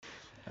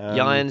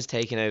Jan's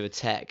taking over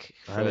tech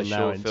I'm for now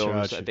short in films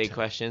charge at of Big tech.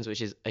 Questions,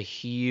 which is a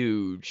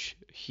huge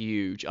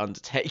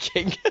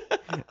undertaking.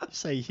 You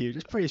say huge.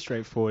 It's pretty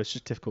straightforward. It's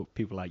just difficult for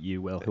people like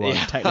you, Will, who Yeah.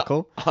 aren't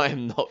technical. I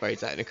am not very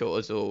technical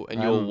at all,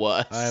 and you're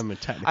worse. I am a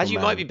technical Actually, you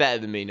man. might be better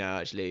than me now.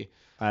 Actually,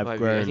 I've I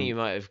grown. think you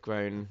might have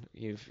grown.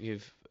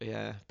 You've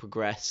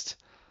progressed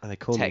They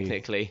call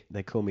technically. me.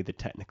 They call me the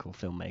technical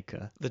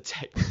filmmaker. The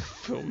technical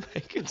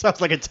filmmaker.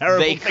 Sounds like a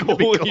terrible They thing call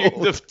to be you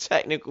called. the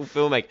technical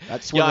filmmaker.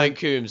 That's what Jan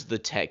Coombs, the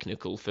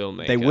technical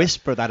filmmaker. They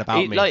whisper that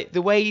about me. Like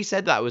the way you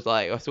said that was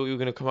like I thought you were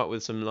gonna come up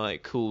with some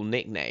like cool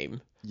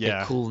nickname. Yeah.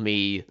 They call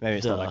me. Maybe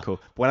it's not that cool.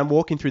 But when I'm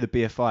walking through the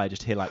BFI, I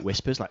just hear like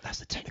whispers, like that's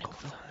the technical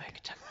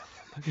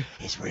filmmaker.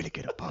 He's really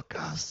good at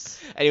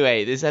podcasts.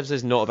 Anyway, this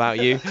episode's not about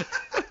you.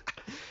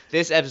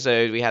 This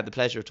episode, we had the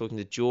pleasure of talking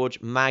to George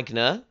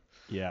Magner.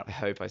 Yeah. I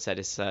hope I said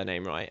his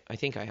surname right. I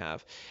think I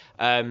have.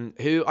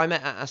 Who I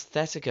met at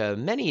Aesthetica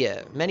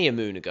many a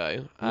moon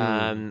ago.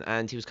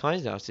 And he was kind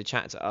enough to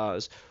chat to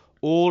us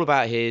all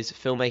about his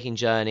filmmaking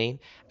journey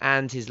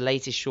and his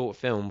latest short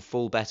film,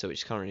 Full Better, which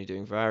is currently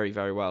doing very,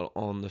 very well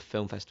on the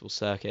film festival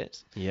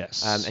circuit.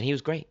 Yes. And he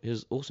was great. He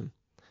was awesome.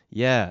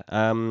 Yeah.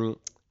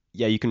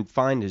 Yeah, you can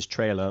find his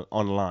trailer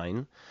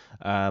online.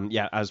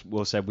 Yeah, as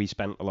Will said, we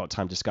spent a lot of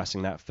time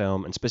discussing that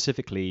film, and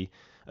specifically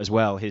as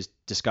well his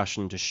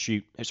decision to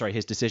shoot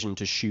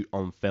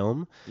on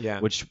film,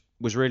 which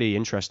was really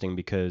interesting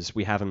because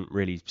we haven't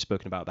really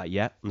spoken about that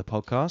yet on the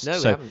podcast. No, we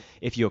so haven't.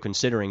 if you're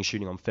considering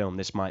shooting on film,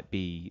 this might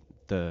be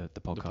the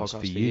podcast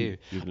for you.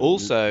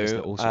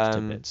 Also, all sorts of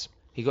tidbits.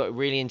 He got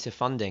really into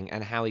funding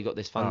and how he got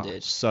this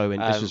funded. This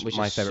was which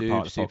my is favorite part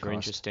of the super podcast.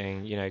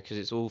 interesting, because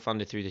it's all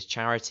funded through this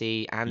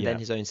charity and then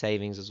his own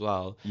savings as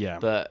well. Yeah.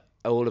 But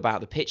all about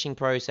the pitching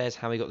process,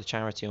 how he got the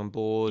charity on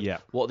board,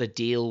 what the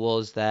deal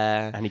was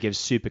there. And he gives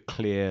super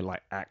clear,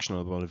 like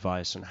actionable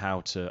advice on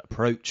how to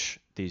approach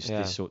these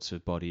sorts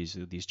of bodies,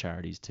 these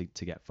charities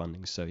to get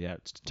funding. So yeah,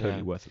 it's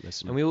totally worth it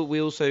listening. And we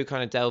also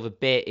kind of delve a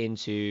bit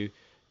into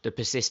the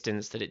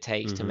persistence that it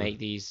takes to make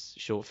these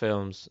short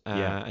films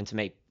and to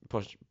make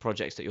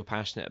projects that you're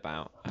passionate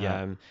about,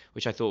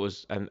 which I thought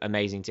was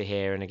amazing to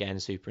hear, and again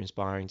super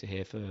inspiring to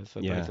hear for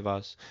both of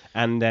us.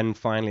 And then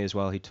finally as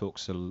well, he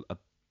talks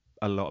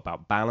a lot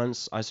about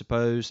balance, I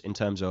suppose, in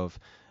terms of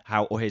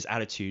or his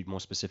attitude more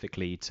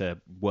specifically to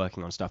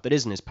working on stuff that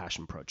isn't his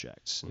passion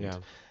projects.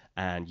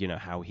 And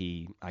how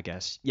he, I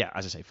guess,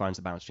 as I say, finds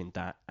the balance between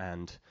that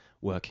and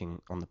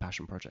working on the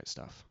passion project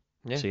stuff.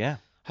 So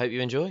hope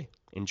you enjoy.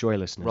 Enjoy,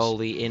 listeners. Roll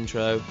the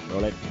intro.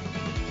 Roll it.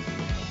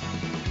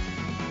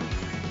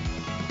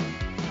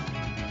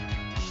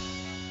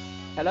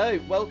 Hello,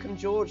 welcome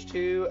George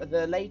to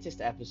the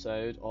latest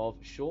episode of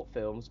Short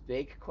Films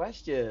Big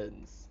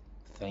Questions.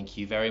 Thank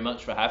you very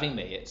much for having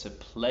me. It's a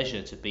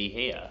pleasure to be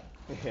here.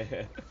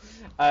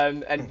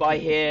 And by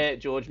here,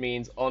 George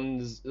means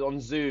on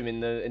Zoom in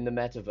the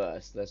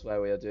metaverse. That's where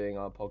we are doing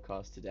our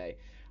podcast today.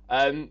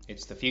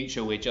 It's the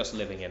future. We're just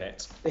living in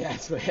it.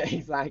 Yes,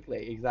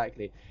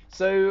 exactly.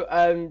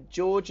 So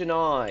George and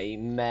I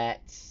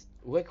met.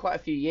 We're quite a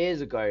few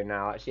years ago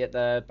now, actually, at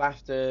the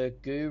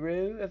BAFTA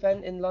Guru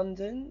event in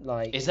London.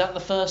 Is that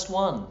the first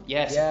one?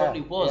 Yes, it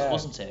probably was,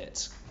 wasn't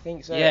it? I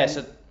think so. Yeah.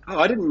 So. Oh,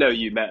 I didn't know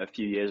you met a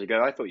few years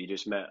ago. I thought you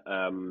just met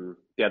the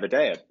other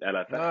day at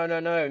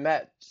LFF. No.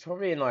 Met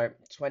probably in like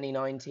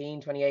 2019,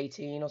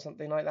 2018 or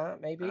something like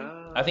that, maybe.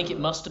 I think it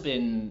must have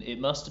been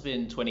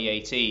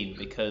 2018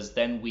 because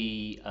then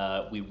we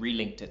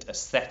relinked at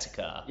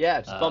Aesthetica.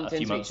 Yeah, just bumped a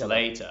few into months each other.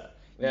 later.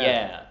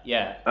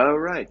 Yeah. Oh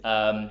right.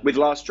 With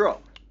Last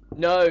Drop.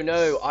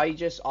 No.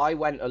 I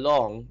went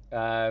along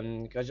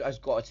because I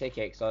just got a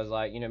ticket because I was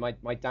like,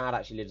 my dad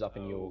actually lives up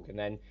in York, and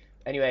then.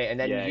 Anyway, and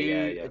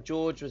then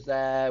George was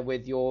there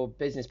with your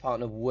business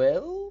partner,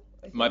 Will?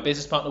 My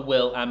business partner,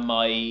 Will, and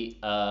my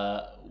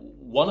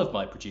one of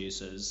my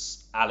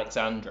producers,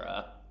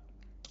 Alexandra.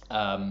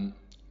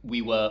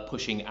 We were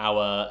pushing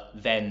our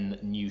then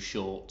new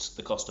short,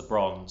 The Cost of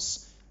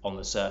Bronze, on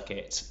the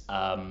circuit.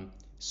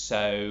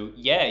 So,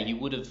 you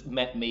would have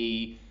met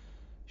me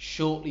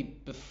shortly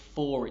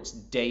before its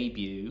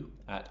debut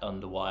at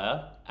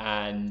Underwire,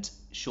 and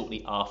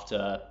shortly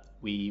after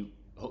we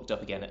hooked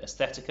up again at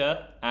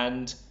Aesthetica,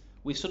 and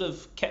we've sort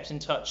of kept in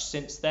touch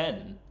since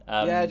then.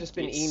 Just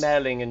been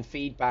emailing and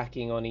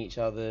feedbacking on each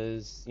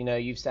other's.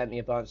 You've sent me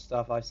a bunch of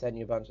stuff, I've sent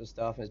you a bunch of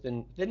stuff, and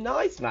it's been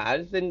nice,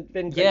 man. It's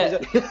been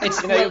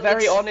you're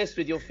very honest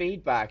with your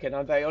feedback, and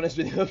I'm very honest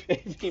with your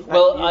feedback.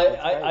 Well,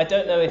 I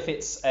don't know if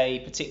it's a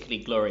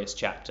particularly glorious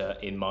chapter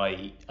in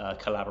my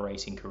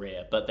collaborating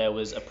career, but there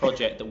was a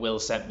project that Will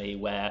sent me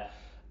where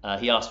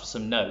he asked for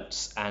some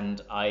notes, and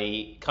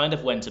I kind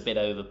of went a bit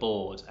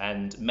overboard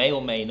and may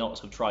or may not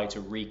have tried to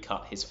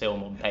recut his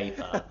film on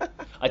paper.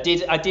 I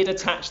did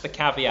attach the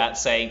caveat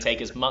saying take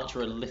as much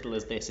or as little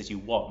as this as you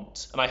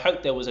want, and I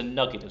hope there was a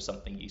nugget of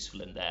something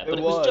useful in there. But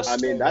it was just. I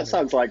mean, that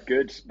sounds like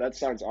good. That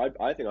sounds.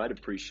 I think I'd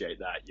appreciate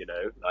that.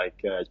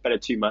 It's better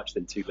too much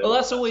than too little. Well,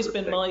 that's always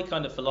been my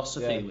kind of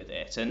philosophy with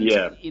it, and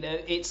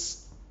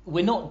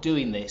we're not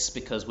doing this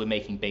because we're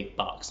making big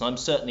bucks. And I'm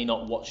certainly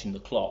not watching the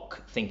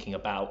clock thinking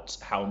about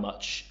how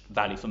much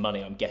value for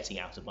money I'm getting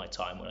out of my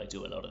time when I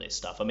do a lot of this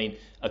stuff. I mean,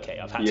 okay,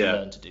 I've had to Yeah.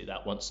 learn to do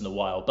that once in a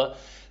while, but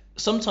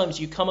sometimes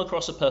you come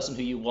across a person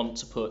who you want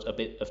to put a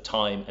bit of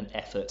time and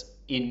effort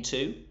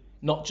into,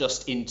 not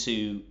just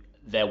into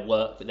their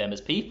work, but them as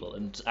people.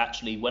 And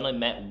actually, when I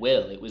met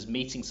Will, it was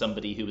meeting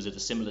somebody who was at a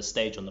similar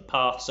stage on the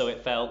path, so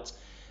it felt,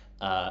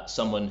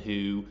 someone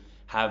who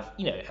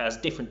has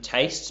different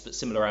tastes but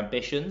similar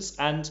ambitions,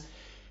 and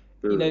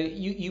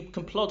you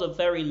can plod a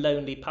very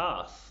lonely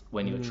path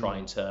when you're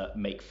trying to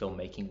make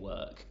filmmaking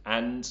work.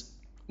 And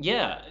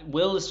yeah,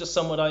 Will is just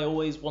someone I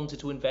always wanted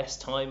to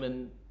invest time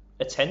and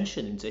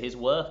attention into his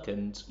work,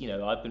 and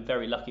I've been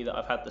very lucky that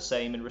I've had the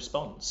same in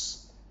response.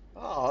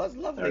 Oh, that's I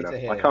lovely don't to know.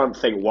 hear. I can't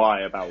think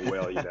why about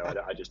Will.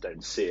 I just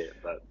don't see it.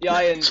 But Yeah,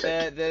 and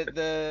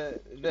the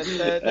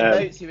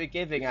notes you were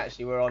giving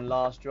actually were on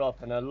Last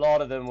Drop, and a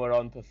lot of them were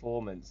on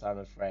performance, I'm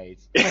afraid.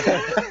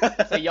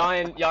 So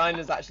Jan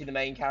is actually the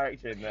main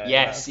character in there.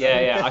 Yes,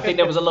 yeah. I think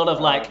there was a lot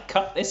of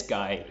cut this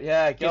guy.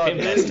 Yeah, Give God, him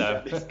less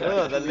time.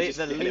 Oh, the We just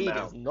the kill him lead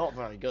out. is not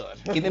very good.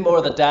 Give him more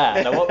of the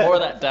dad. I want more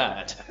of that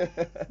dad.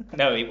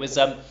 No, it was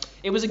a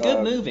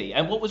good movie,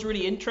 and what was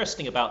really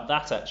interesting about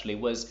that actually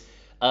was,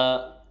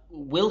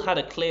 Will had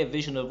a clear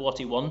vision of what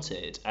he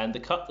wanted, and the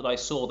cut that I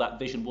saw, that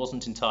vision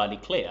wasn't entirely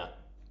clear,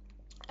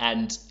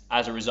 and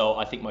as a result,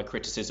 I think my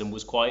criticism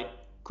was quite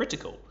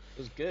critical. It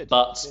was good.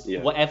 But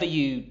Yeah. whatever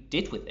you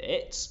did with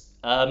it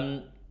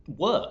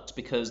worked,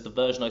 because the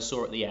version I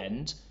saw at the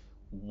end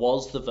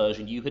was the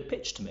version you had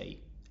pitched to me,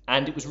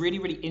 and it was really,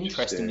 really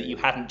interesting that you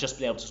hadn't just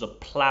been able to sort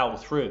of plow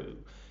through,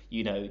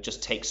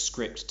 just take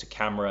script to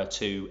camera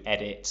to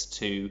edit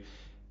to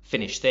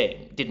finished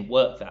thing. It didn't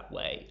work that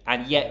way,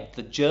 and yet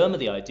the germ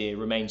of the idea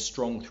remained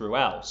strong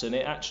throughout. And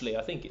it actually,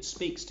 I think it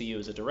speaks to you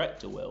as a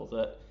director, Will,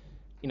 that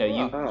you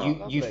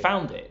lovely.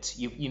 found it.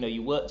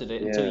 You worked at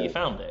it until you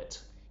found it.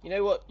 You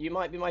know what? You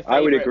might be my favorite.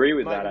 I would agree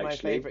with might that, be my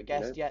actually, favorite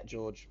guest yet,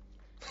 George.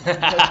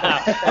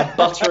 I'm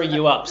buttering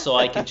you up so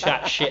I can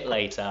chat shit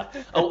later.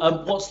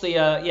 What's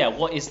the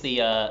what is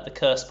the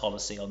curse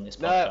policy on this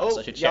podcast?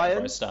 I should check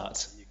before I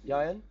start.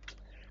 Jan?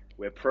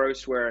 We're pro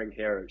swearing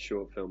here at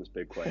Short Films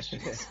Big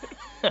Questions.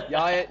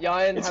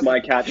 Jan It's has my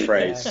a-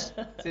 catchphrase.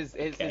 Yeah, it's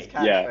his Okay.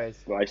 Yeah, catchphrase.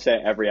 well, I say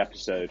it every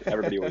episode.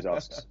 Everybody always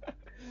asks.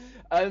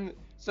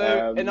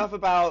 So enough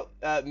about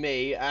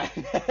me.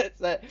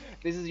 So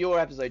this is your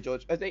episode,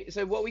 George. I think,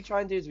 so what we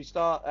try and do is we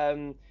start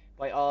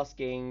by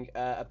asking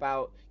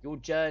about your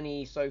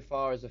journey so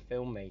far as a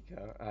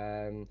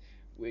filmmaker.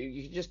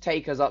 You can just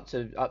take us up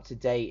to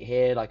date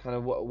here, like kind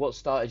of what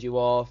started you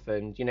off,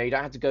 and you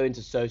don't have to go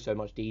into so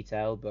much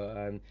detail, but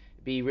it'd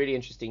be really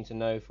interesting to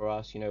know for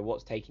us,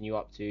 what's taken you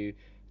up to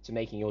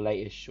making your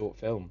latest short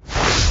film.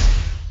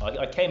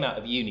 I came out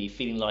of uni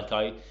feeling like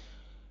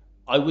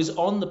I was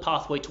on the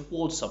pathway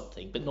towards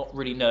something, but not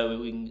really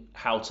knowing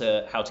how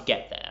to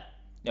get there.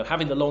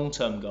 Having the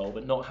long-term goal,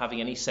 but not having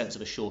any sense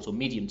of a short or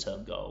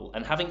medium-term goal,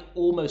 and having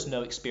almost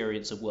no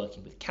experience of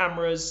working with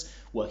cameras,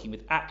 working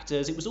with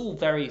actors. It was all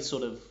very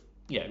sort of,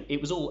 it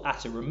was all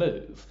at a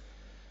remove.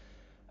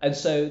 And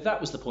so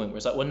that was the point where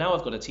it's like, well, now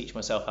I've got to teach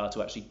myself how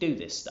to actually do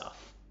this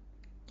stuff.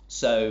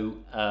 So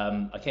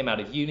I came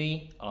out of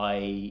uni,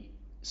 I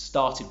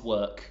started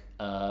working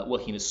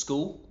in a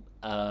school,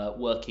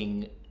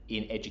 working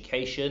in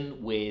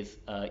education with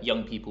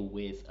young people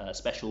with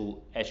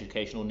special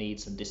educational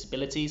needs and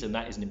disabilities, and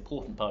that is an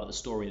important part of the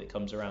story that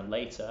comes around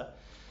later.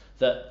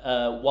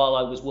 That while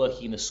I was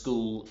working in a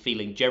school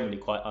feeling generally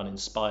quite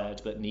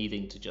uninspired, but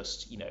needing to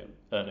just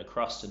earn a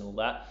crust and all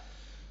that,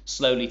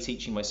 slowly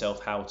teaching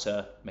myself how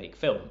to make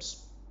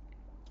films.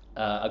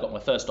 I got my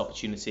first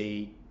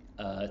opportunity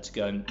to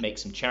go and make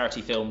some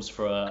charity films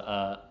for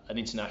an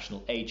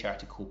international aid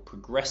charity called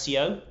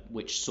Progressio,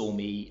 which saw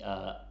me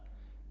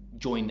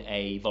join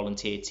a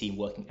volunteer team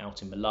working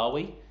out in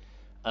Malawi.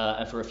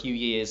 And for a few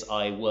years,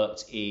 I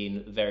worked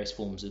in various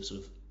forms of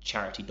sort of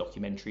charity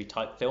documentary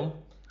type film.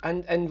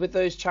 And with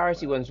those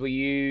charity ones, were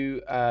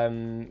you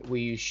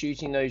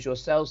shooting those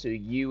yourself? So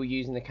you were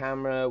using the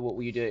camera. What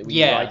were you doing? Were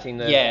you writing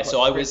the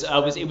So I was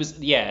scripts for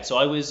them?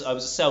 I was a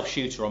self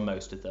shooter on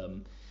most of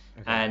them,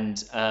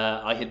 and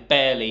I had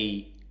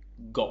barely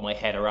got my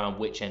head around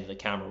which end of the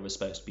camera was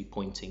supposed to be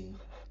pointing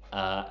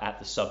at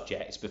the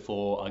subject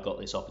before I got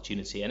this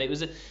opportunity, and it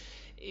was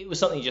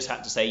something you just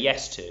had to say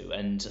yes to,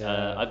 and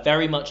I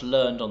very much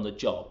learned on the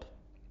job.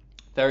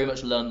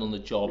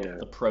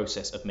 The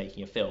process of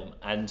making a film,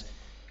 and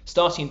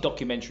starting in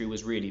documentary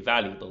was really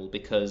valuable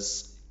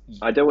because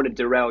I don't want to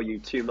derail you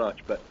too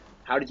much, but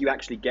how did you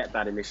actually get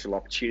that initial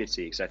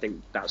opportunity? Because I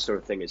think that sort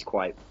of thing is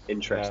quite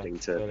interesting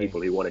to really. people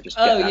who want to just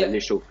get that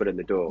initial foot in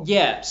the door.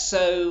 Yeah,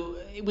 so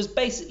it was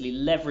basically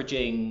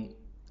leveraging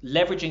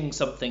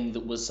something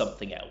that was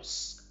something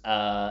else.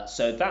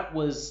 So that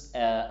was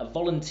a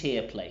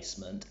volunteer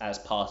placement as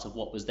part of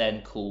what was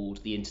then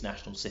called the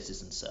International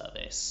Citizen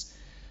Service.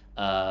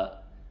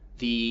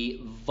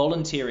 The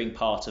volunteering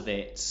part of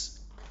it,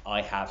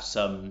 I have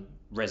some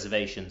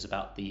reservations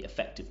about the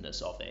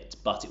effectiveness of it,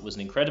 but it was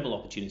an incredible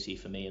opportunity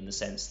for me in the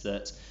sense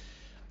that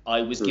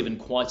I was given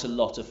quite a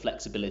lot of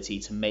flexibility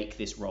to make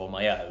this role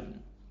my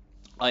own.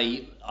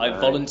 I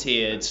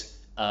volunteered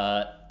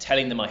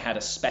telling them I had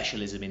a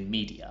specialism in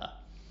media,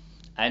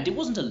 and it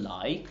wasn't a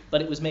lie,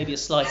 but it was maybe a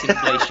slight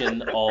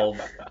inflation of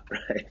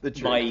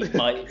my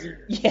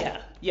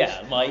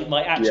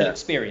actual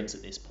experience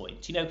at this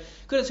point. You know,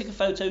 could I take a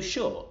photo?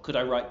 Sure. Could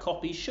I write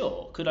copy?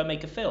 Sure. Could I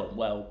make a film?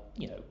 Well,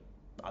 you know,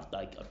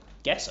 I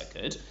guess I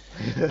could.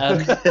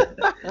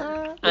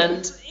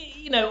 And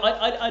you know,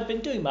 I'd been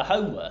doing my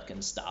homework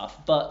and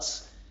stuff,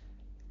 but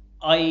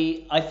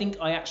I think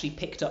I actually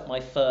picked up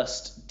my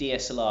first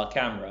DSLR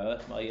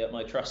camera,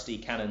 my trusty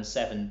Canon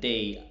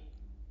 7D,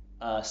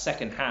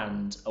 second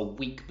hand a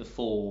week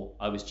before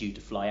I was due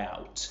to fly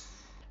out.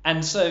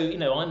 And so, you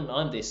know,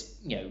 I'm this,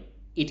 you know,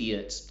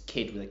 idiot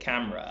kid with a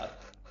camera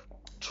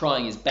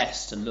trying his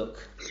best to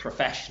look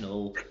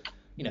professional,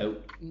 you know,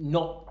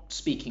 not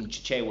speaking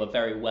Chichewa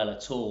very well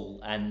at all,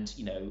 and,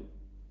 you know,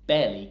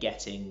 barely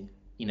getting,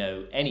 you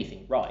know,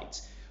 anything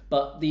right.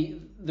 But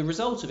the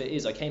result of it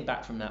is I came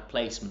back from that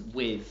placement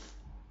with,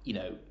 you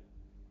know,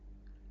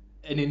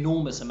 an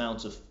enormous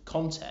amount of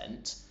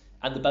content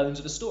and the bones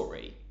of a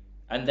story.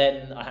 And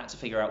then I had to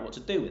figure out what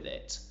to do with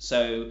it.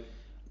 So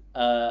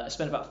I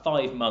spent about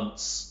 5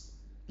 months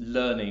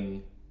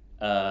learning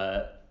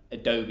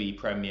Adobe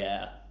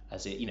Premiere,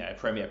 as it, you know,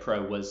 Premiere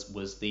Pro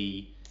was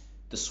the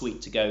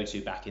suite to go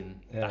to back in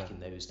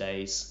those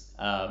days.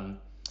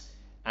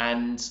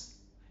 And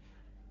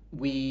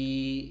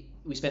we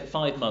spent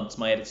 5 months,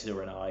 my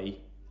editor and I,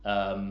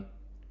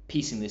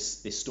 piecing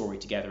this story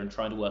together and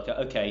trying to work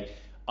out, okay,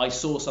 I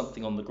saw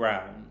something on the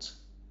ground.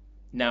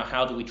 Now,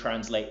 how do we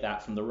translate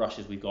that from the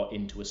rushes we've got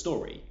into a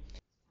story?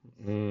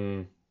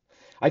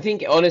 I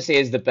think honestly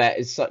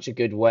is such a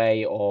good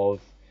way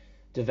of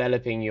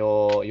developing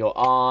your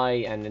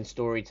eye and then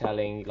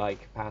storytelling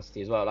like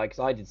capacity as well. Like, 'cause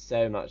I did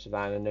so much of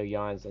that, and I know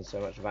Jan's done so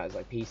much of that. It's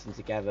like piecing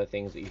together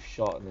things that you've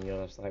shot, and then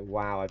you're just like,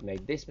 wow, I've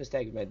made this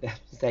mistake, I've made that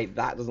mistake,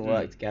 that doesn't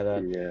work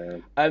together.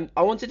 Yeah.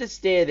 I wanted to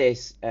steer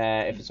this,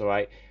 if it's all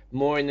right,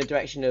 more in the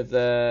direction of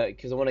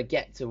because I want to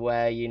get to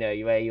where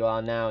you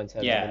are now in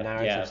terms of the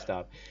narrative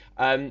stuff.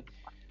 While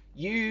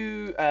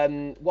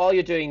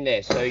you're doing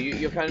this, so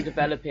you're kind of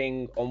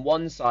developing, on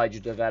one side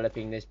you're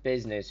developing this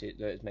business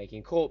that's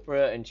making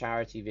corporate and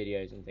charity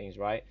videos and things,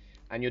 right?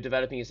 And you're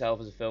developing yourself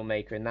as a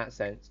filmmaker in that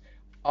sense.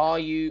 Are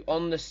you,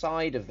 on the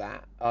side of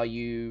that, are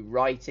you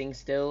writing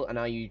still, and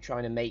are you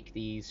trying to make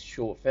these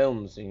short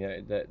films, you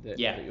know, that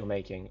you're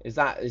making? Is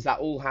that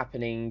all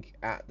happening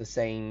at the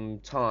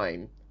same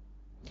time?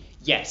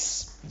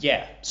 Yes,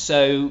 yeah.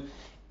 So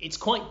it's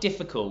quite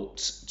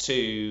difficult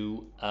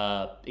to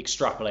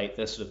extrapolate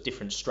the sort of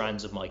different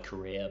strands of my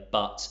career,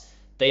 but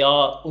they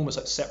are almost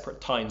like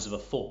separate tines of a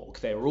fork.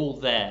 They're all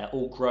there,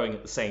 all growing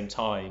at the same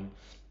time,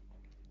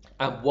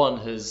 and one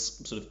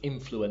has sort of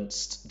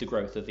influenced the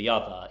growth of the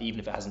other, even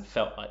if it hasn't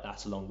felt like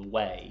that along the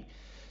way.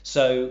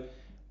 So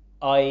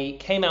I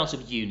came out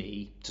of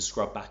uni, to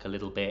scrub back a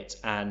little bit,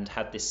 and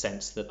had this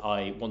sense that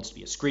I wanted to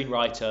be a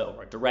screenwriter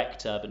or a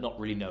director, but not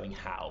really knowing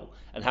how,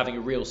 and having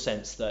a real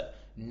sense that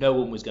no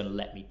one was going to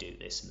let me do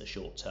this in the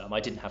short term. I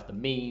didn't have the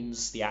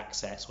means, the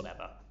access,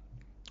 whatever.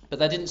 But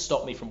that didn't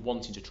stop me from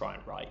wanting to try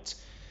and write.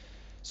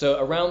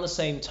 So around the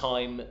same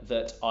time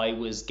that I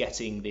was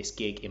getting this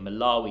gig in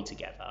Malawi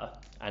together,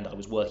 and I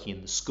was working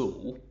in the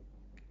school,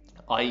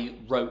 I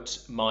wrote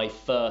my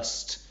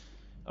first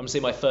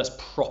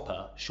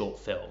proper short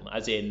film,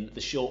 as in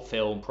the short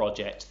film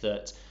project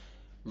that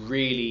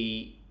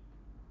really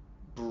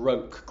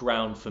broke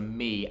ground for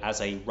me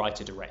as a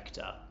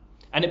writer-director.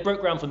 And it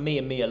broke ground for me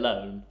and me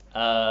alone,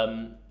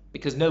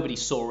 because nobody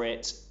saw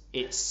it.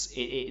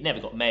 It never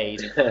got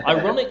made.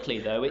 Ironically,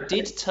 though, it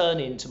did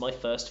turn into my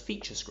first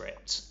feature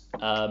script.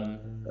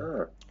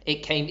 It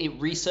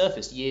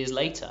resurfaced years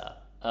later,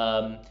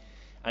 and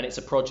it's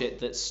a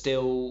project that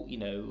still, you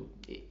know,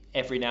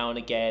 every now and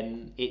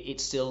again,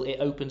 it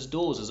opens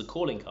doors as a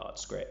calling card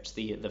script,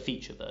 the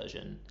feature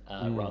version,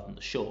 rather than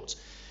the short.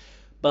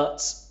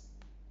 But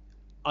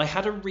I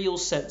had a real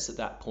sense at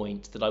that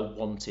point that I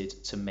wanted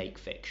to make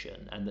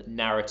fiction, and that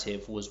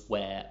narrative was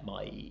where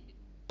my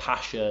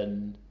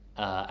passion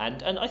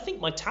and I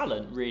think my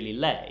talent really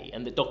lay,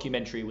 and the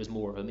documentary was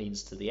more of a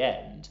means to the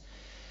end.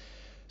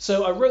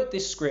 So I wrote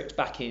this script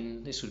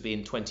this would be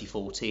in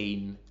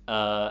 2014,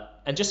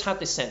 and just had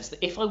this sense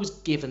that if I was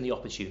given the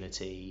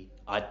opportunity,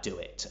 I'd do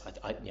it.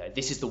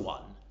 This is the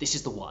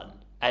one.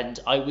 And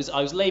I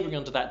was labouring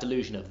under that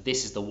delusion of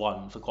this is the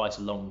one for quite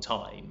a long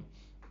time.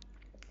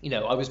 You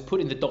know, I was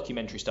putting the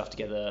documentary stuff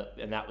together,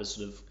 and that was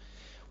sort of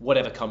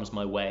whatever comes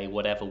my way,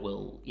 whatever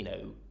will, you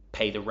know,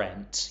 pay the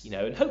rent, you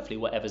know, and hopefully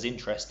whatever's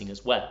interesting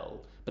as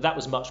well. But that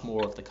was much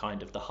more of the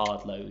kind of the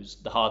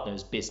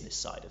hard-nosed business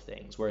side of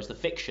things, whereas the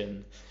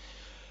fiction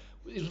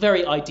was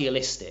very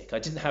idealistic. I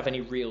didn't have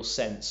any real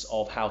sense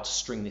of how to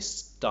string this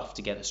stuff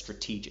together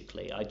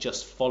strategically. I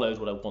just followed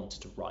what I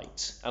wanted to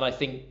write. And I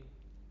think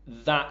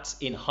that,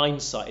 in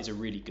hindsight, is a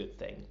really good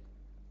thing.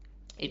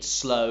 It's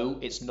slow.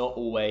 It's not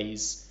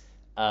always.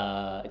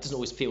 It doesn't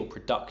always feel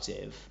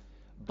productive.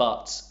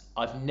 But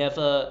I've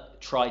never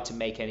tried to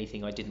make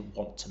anything I didn't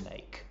want to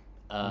make.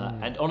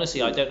 And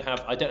honestly, I don't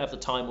have the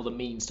time or the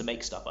means to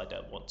make stuff I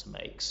don't want to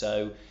make.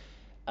 So,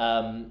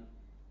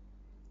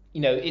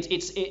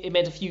 it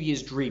meant a few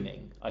years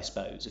dreaming, I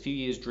suppose, a few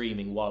years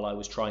dreaming while I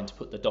was trying to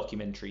put the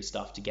documentary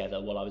stuff together,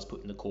 while I was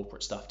putting the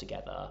corporate stuff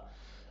together.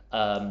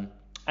 And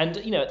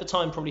at the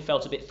time probably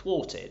felt a bit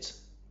thwarted,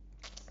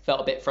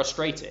 felt a bit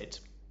frustrated,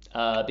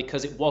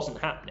 because it wasn't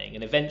happening.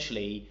 And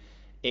eventually,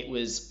 it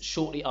was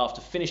shortly after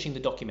finishing the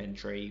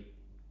documentary,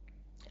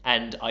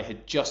 and I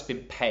had just been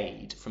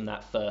paid from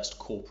that first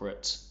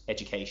corporate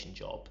education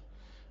job,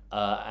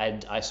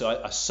 and I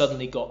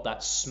suddenly got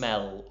that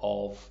smell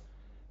of,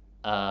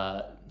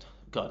 I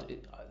can't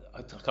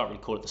really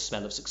call it the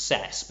smell of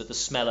success, but the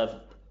smell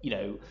of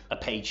a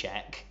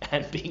paycheck,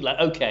 and being like,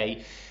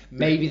 okay,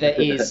 maybe there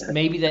is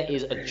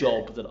a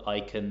job that I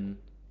can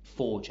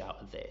forge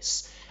out of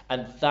this.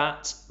 And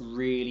that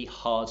really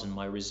hardened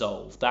my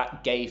resolve.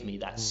 That gave me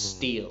that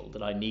steel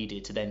that I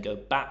needed to then go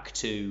back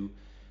to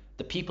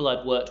the people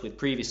I'd worked with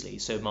previously.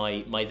 So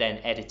my then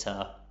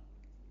editor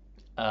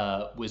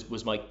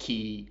was my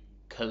key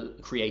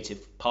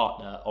creative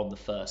partner on the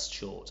first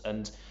short,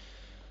 and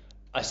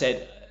I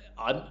said,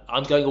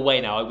 I'm going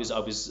away now. I was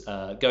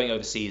going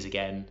overseas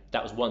again.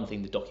 That was one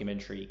thing the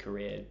documentary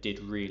career did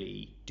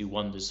really do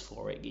wonders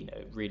for.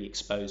 It really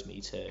exposed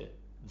me to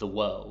the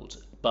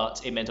world,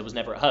 but it meant I was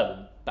never at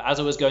home. But as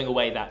I was going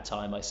away that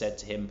time, I said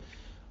to him,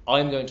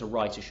 I'm going to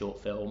write a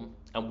short film,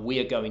 and we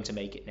are going to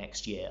make it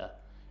next year.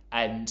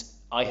 And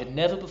I had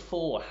never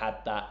before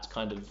had that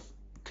kind of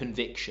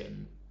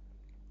conviction,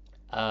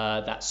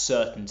 that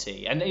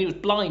certainty, and it was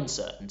blind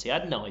certainty. I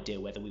had no idea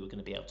whether we were going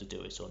to be able to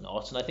do it or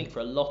not. And I think for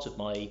a lot of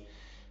my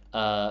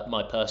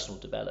personal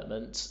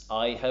development,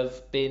 I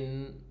have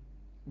been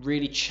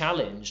really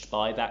challenged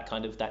by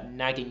that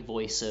nagging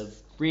voice of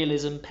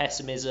realism,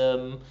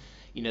 pessimism,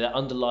 that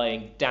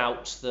underlying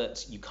doubt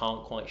that you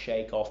can't quite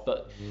shake off.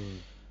 But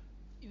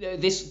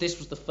this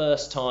was the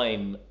first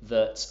time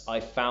that I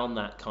found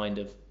that kind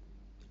of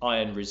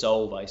iron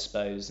resolve, I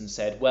suppose, and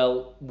said,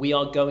 well, we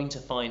are going to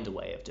find a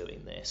way of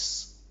doing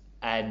this.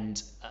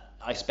 And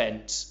I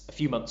spent a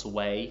few months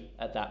away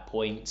at that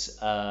point,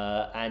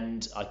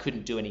 and I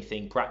couldn't do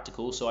anything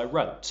practical, so I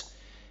wrote.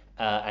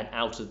 And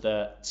out of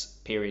that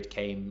period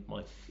came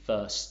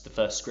the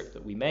first script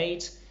that we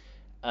made.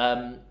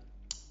 And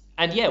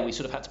yeah, we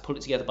sort of had to pull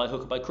it together by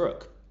hook or by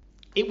crook.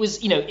 It was,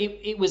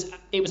 it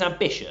was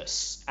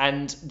ambitious,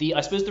 and I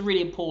suppose the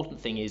really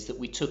important thing is that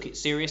we took it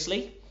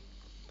seriously.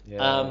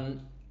 Yeah.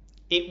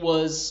 It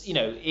was,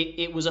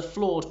 it was a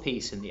flawed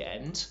piece in the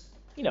end.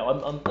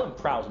 I'm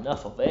proud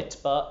enough of it,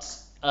 but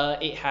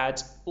it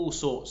had all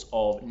sorts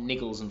of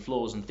niggles and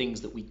flaws and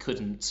things that we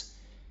couldn't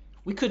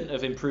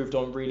have improved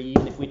on really,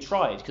 even if we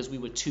tried, because we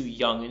were too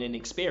young and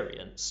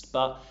inexperienced.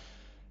 But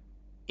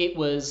it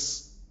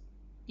was,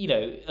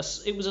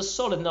 it was a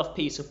solid enough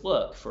piece of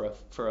work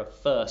for a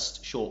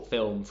first short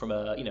film from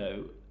a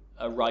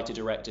writer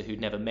director who'd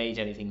never made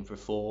anything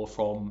before,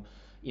 from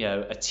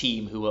a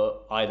team who were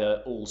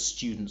either all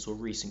students or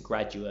recent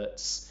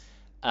graduates.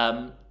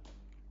 And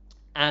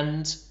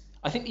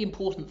I think the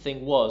important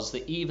thing was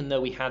that even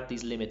though we had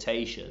these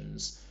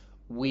limitations,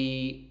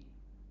 we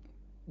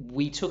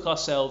took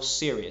ourselves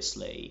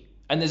seriously.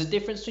 And there's a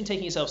difference between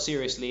taking yourself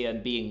seriously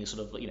and being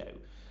sort of,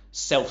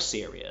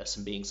 self-serious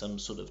and being some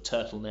sort of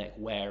turtleneck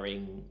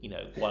wearing,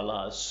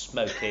 voila,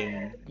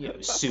 smoking,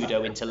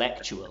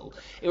 pseudo-intellectual.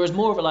 It was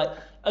more of a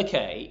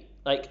okay,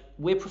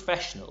 we're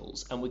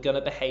professionals and we're going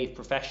to behave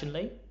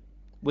professionally.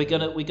 We're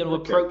going to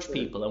approach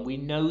people, and we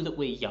know that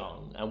we're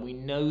young and we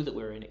know that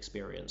we're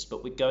inexperienced,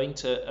 but we're going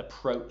to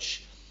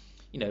approach,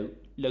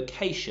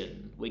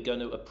 location. We're going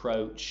to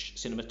approach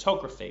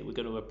cinematography. We're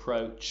going to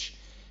approach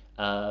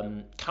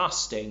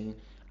casting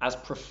as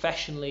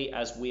professionally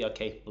as we are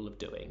capable of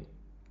doing.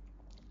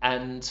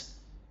 And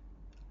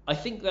I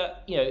think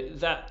that,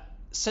 that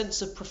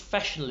sense of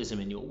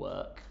professionalism in your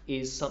work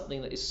is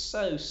something that is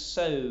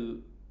so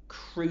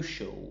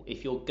crucial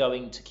if you're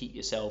going to keep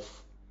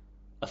yourself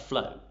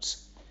afloat,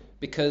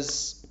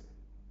 because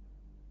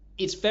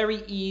it's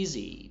very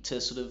easy to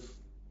sort of,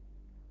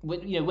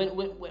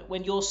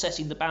 when you're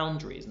setting the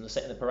boundaries and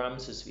setting the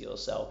parameters for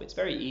yourself, it's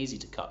very easy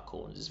to cut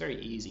corners. It's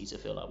very easy to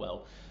feel like,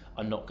 well,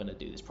 I'm not going to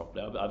do this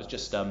properly. I was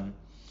just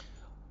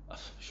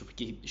should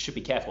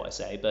be careful what I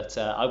say, but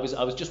I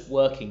was just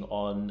working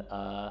on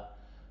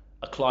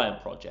a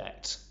client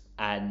project,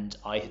 and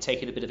I had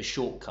taken a bit of a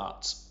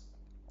shortcut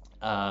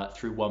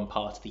through one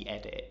part of the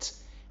edit,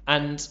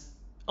 and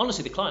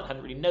honestly, the client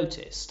hadn't really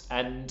noticed,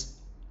 and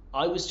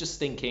I was just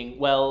thinking,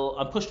 well,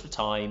 I'm pushed for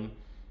time.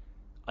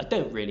 I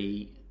don't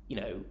really,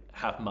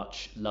 have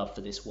much love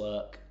for this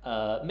work.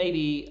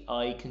 Maybe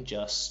I can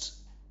just,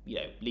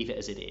 leave it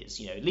as it is.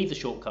 Leave the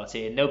shortcut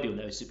in. Nobody will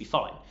notice. It'll be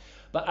fine.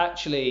 But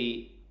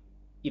actually,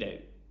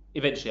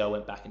 eventually I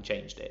went back and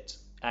changed it,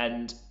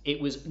 and it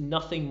was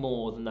nothing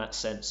more than that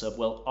sense of,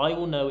 well, I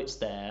will know it's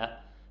there,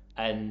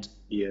 And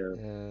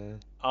Yeah.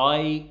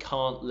 I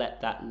can't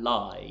let that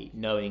lie,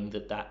 knowing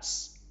that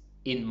that's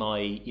in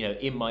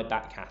my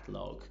back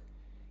catalogue,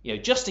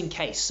 just in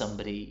case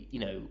somebody,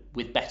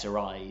 with better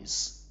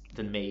eyes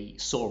than me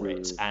saw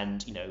it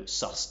and,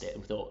 sussed it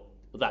and thought,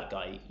 well, that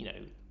guy,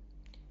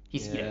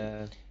 he's,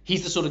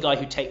 he's the sort of guy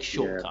who takes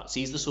shortcuts.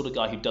 He's the sort of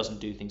guy who doesn't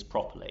do things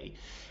properly.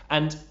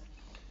 And,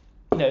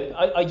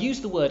 I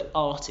used the word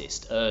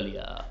artist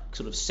earlier,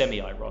 sort of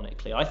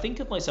semi-ironically. I think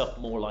of myself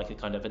more like a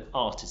kind of an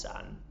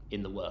artisan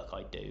in the work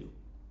I do.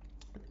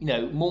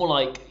 More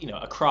like,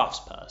 a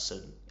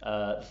craftsperson.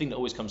 The thing that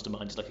always comes to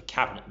mind is like a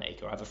cabinet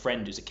maker. I have a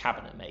friend who's a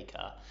cabinet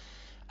maker,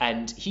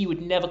 and he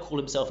would never call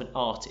himself an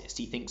artist.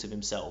 He thinks of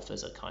himself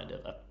as a kind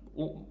of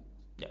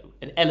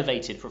an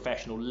elevated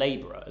professional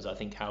labourer, as I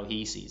think how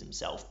he sees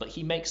himself. But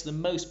he makes the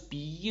most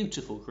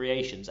beautiful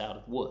creations out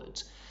of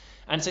wood,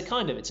 and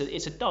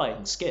it's a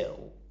dying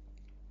skill.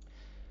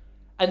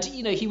 And,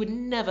 he would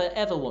never,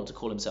 ever want to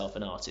call himself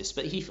an artist,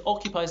 but he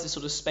occupies this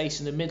sort of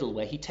space in the middle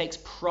where he takes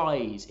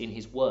pride in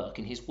his work,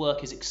 and his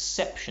work is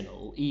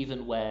exceptional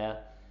even where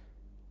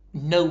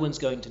no one's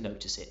going to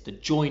notice it. The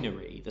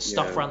joinery, the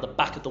stuff around the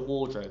back of the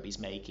wardrobe he's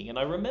making. And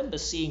I remember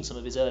seeing some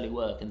of his early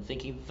work and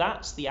thinking,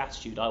 that's the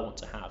attitude I want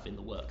to have in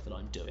the work that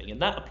I'm doing.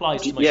 And that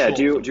applies to my short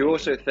film do you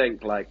also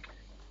think, like,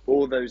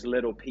 all those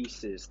little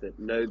pieces that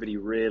nobody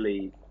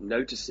really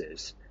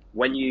notices,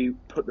 when you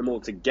put them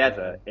all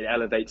together, it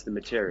elevates the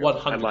material.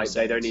 100%. And, like,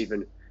 they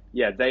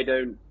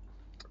don't,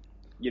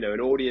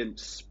 an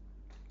audience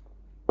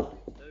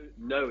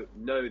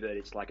know that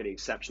it's like an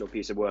exceptional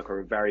piece of work or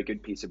a very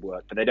good piece of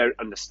work, but they don't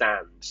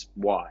understand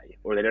why,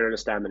 or they don't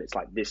understand that it's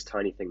like this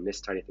tiny thing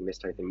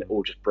that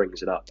all just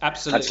brings it up.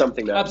 Absolutely. That's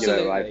something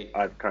that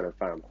I've kind of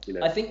found.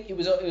 I think it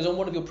was on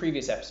one of your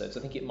previous episodes. I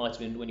think it might have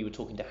been when you were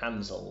talking to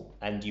Hansel,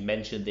 and you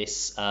mentioned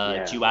this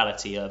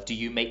duality of, do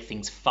you make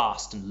things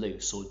fast and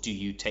loose, or do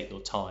you take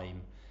your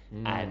time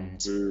and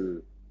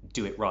do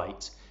it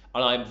right?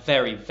 And I'm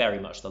very, very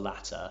much the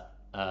latter.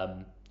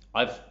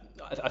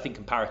 I think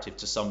comparative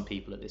to some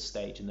people at this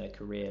stage in their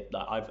career,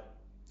 like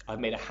I've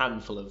made a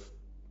handful of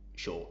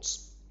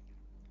shorts.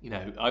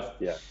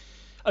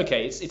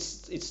 Okay,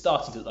 it's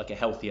starting to look like a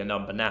healthier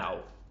number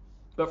now,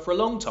 but for a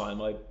long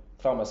time I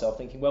found myself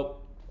thinking,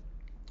 well,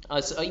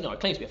 I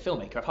claim to be a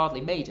filmmaker. I've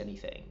hardly made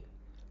anything,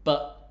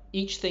 but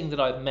each thing that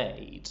I've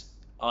made,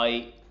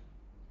 I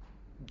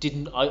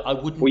wouldn't.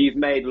 Well, you've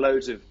made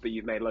loads of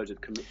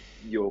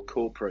your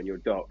corporate and your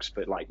docs,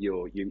 but like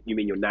you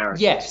mean your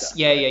narrative. Yes, stuff,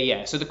 yeah, right?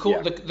 yeah. So the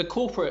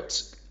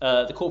corporate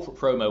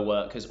promo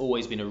work has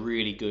always been a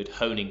really good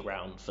honing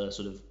ground for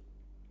sort of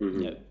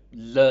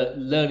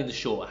learning the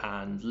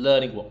shorthand,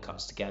 learning what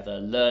cuts together,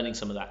 learning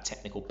some of that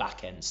technical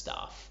back end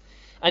stuff,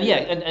 and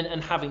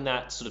and having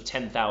that sort of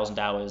 10,000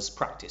 hours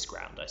practice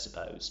ground, I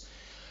suppose.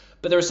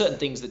 But there are certain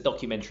things that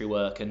documentary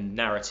work and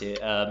narrative,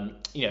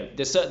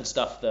 there's certain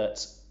stuff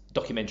that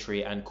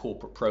documentary and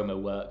corporate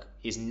promo work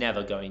is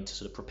never going to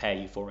sort of prepare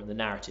you for in the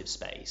narrative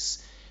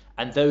space.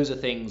 And those are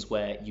things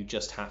where you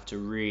just have to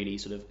really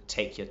sort of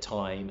take your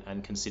time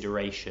and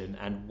consideration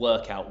and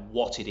work out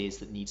what it is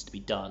that needs to be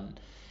done.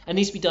 And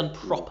needs to be done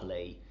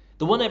properly.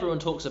 The one everyone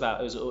talks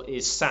about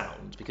is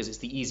sound, because it's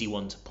the easy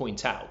one to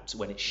point out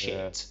when it's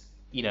shit.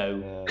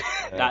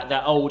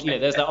 That old,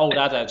 there's that old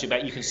adage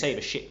about you can save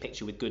a shit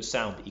picture with good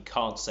sound, but you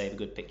can't save a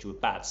good picture with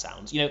bad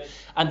sounds.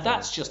 And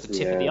that's just the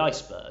tip of the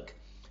iceberg.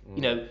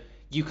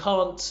 You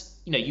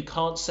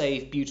can't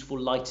save beautiful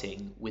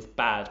lighting with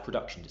bad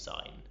production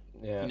design.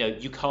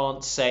 You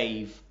can't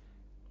save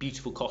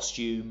beautiful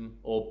costume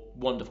or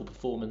wonderful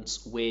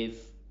performance with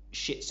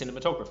shit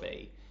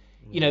cinematography.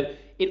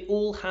 It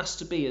all has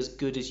to be as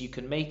good as you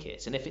can make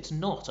it, and if it's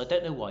not, I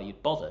don't know why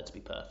you'd bother, to be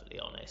perfectly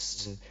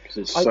honest. Because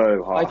it's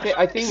so hard.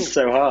 I think it's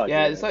so hard.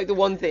 Yeah, it's like the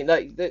one thing,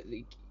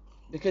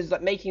 because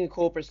like making the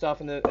corporate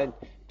stuff and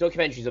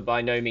documentaries are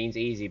by no means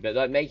easy, but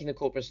like making the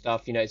corporate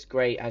stuff, it's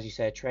great, as you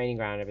said, training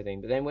ground and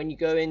everything. But then when you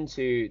go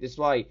into this, is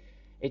why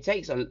it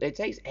takes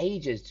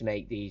ages to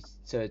make these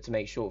to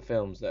make short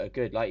films that are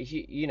good. Like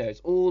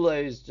it's all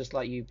those, just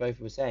like you both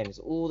were saying, it's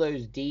all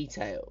those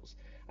details,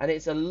 and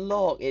it's so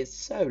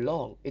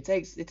long. It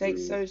takes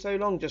so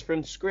long just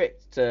from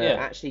script to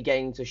actually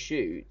getting to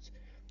shoot,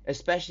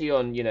 especially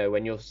on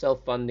when you're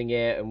self-funding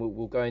it, and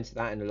we'll go into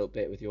that in a little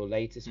bit with your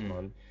latest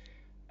one.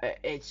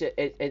 It's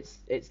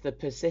the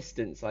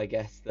persistence, I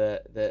guess,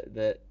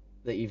 that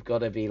you've got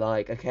to be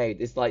like, okay,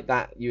 it's like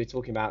that you were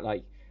talking about,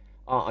 like,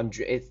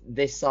 it's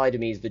this side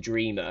of me is the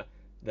dreamer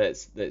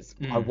that's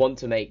I want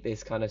to make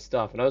this kind of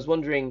stuff. And I was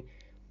wondering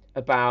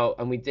about,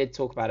 and we did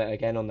talk about it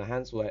again on the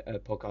Hansel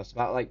podcast,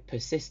 about like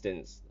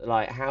persistence,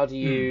 like how do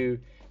you,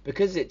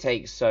 because it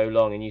takes so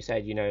long, and you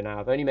said now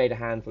I've only made a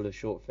handful of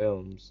short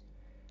films,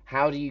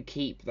 how do you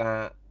keep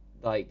that,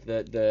 like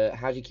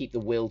how do you keep the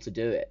will to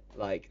do it,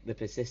 like the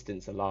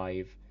persistence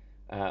alive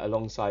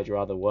alongside your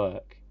other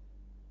work?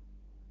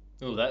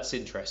 Oh, that's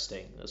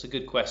interesting. That's a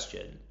good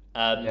question.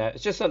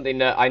 It's just something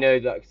that I know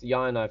that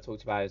Jan and I have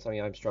talked about. It's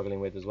something I'm struggling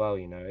with as well.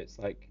 It's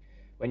like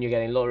when you're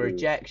getting a lot of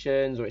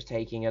rejections, or it's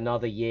taking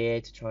another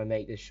year to try and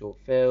make this short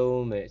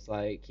film. It's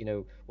like,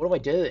 what am I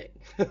doing?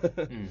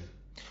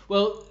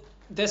 Well,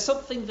 there's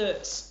something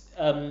that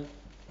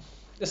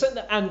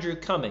Andrew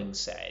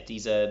Cummings said.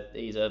 He's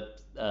a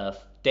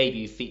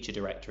debut feature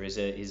director.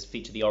 His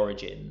feature The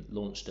Origin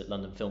launched at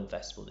London Film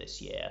Festival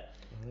this year.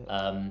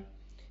 And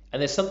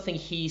there's something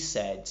he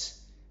said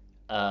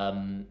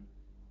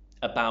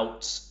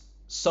about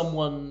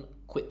someone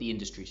quit the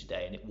industry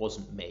today and it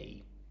wasn't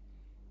me.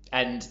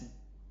 And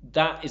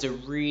that is a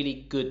really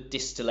good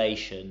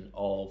distillation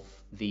of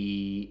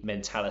the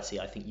mentality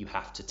I think you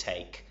have to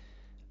take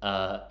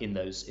in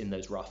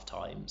those rough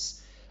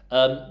times.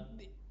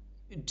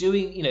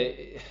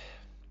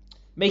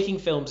 Making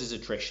films is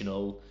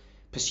attritional.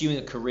 Pursuing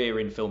a career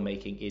in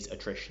filmmaking is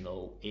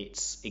attritional.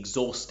 It's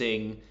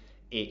exhausting.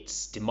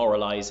 It's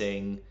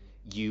demoralizing.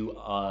 You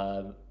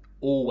are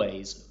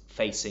always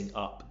facing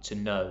up to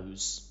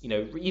no's.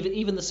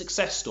 Even the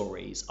success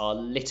stories are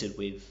littered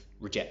with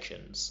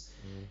rejections.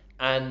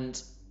 And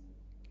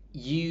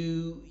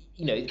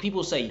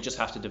people say you just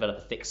have to develop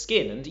a thick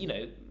skin,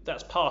 and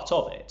that's part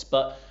of it.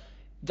 But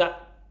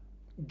that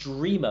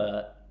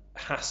dreamer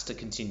has to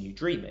continue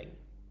dreaming.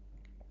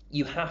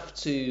 You have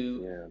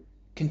to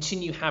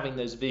continue having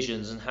those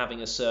visions and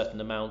having a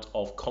certain amount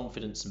of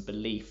confidence and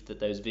belief that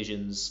those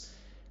visions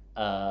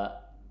are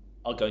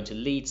going to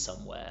lead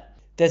somewhere.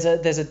 There's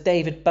a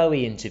David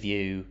Bowie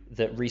interview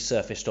that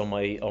resurfaced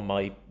on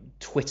my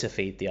Twitter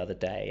feed the other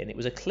day, and it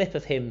was a clip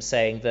of him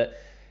saying that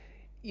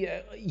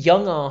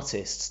young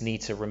artists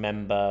need to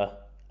remember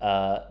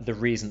the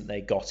reason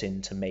they got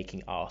into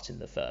making art in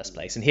the first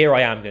place. And here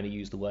I am going to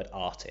use the word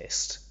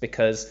artist,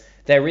 because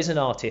there is an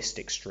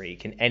artistic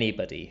streak in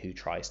anybody who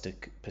tries to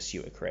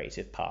pursue a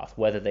creative path,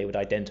 whether they would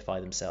identify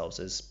themselves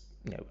as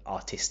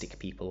artistic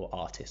people or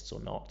artists or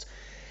not.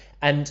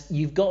 And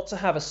you've got to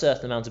have a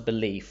certain amount of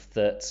belief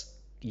that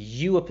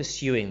you are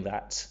pursuing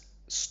that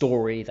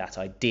story, that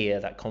idea,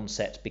 that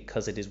concept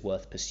because it is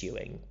worth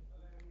pursuing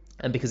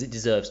and because it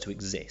deserves to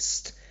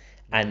exist,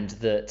 and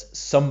that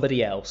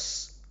somebody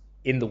else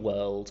in the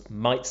world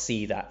might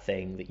see that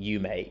thing that you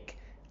make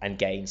and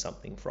gain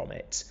something from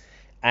it.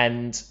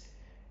 And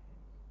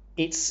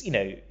it's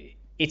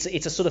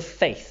a sort of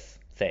faith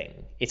thing.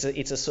 It's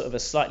a sort of a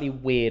slightly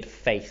weird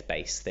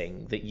faith-based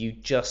thing that you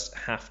just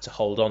have to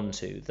hold on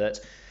to, that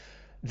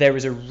there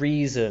is a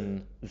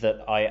reason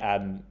that I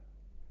am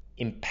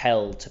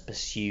impelled to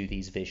pursue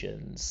these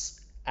visions,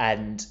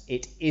 and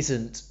it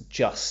isn't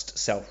just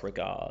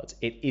self-regard.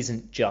 It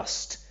isn't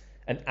just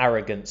an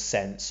arrogant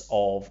sense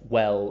of,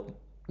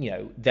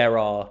 there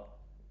are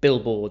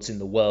billboards in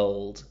the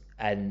world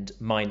and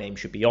my name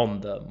should be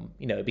on them,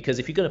 because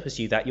if you're going to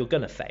pursue that, you're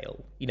going to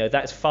fail.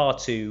 That's far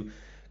too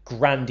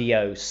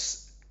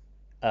grandiose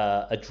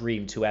a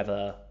dream to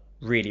ever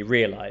really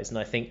realize. And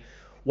I think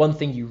one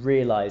thing you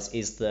realize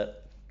is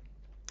that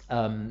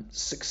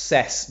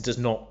success does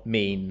not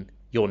mean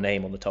your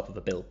name on the top of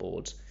a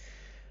billboard.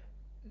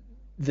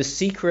 The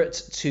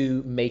secret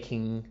to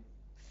making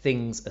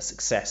things a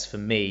success for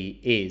me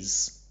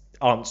is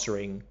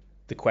answering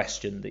the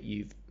question that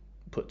you've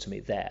put to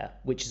me there,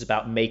 which is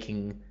about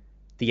making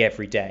the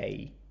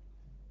everyday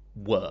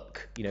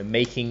work,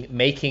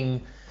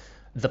 making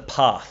the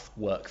path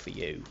work for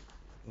you.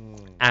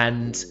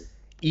 And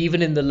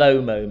even in the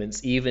low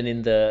moments, even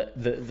in the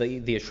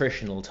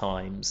attritional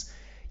times,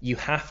 you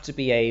have to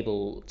be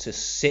able to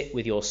sit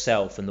with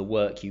yourself and the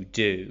work you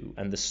do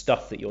and the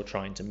stuff that you're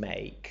trying to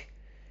make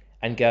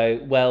and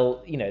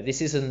go,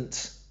 this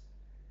isn't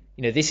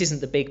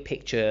the big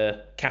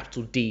picture,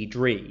 capital D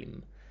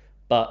dream,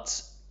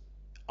 but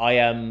I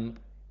am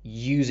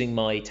using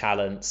my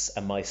talents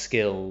and my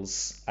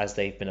skills as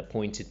they've been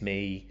appointed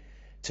me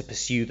to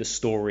pursue the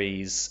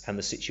stories and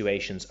the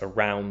situations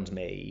around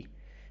me,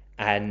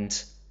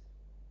 and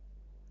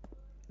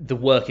the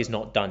work is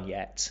not done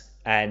yet.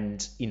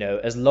 And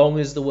as long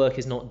as the work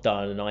is not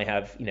done and I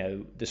have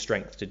the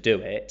strength to do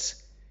it,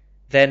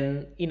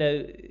 then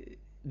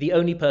the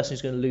only person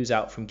who's going to lose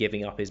out from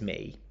giving up is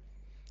me.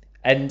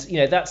 And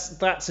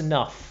that's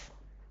enough.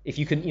 If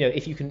you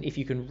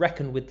can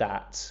reckon with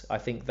that, I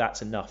think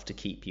that's enough to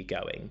keep you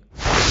going.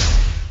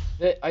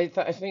 I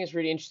think it's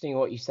really interesting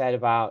what you said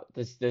about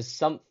there's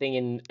something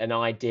in an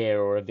idea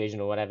or a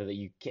vision or whatever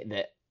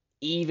that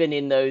even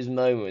in those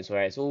moments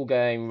where it's all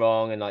going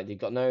wrong and like you've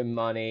got no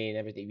money and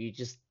everything,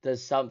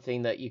 there's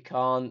something that you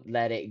can't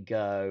let it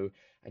go,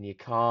 and you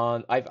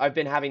can't. I've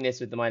been having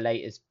this with my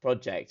latest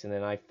project, and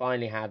then I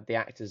finally had the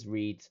actors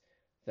read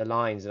the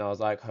lines, and I was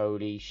like,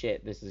 holy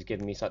shit, this has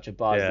given me such a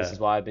buzz. This is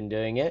why I've been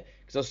doing it,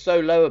 because I was so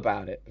low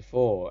about it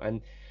before.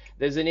 And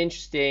there's an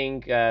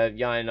interesting, Jan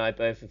and I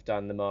both have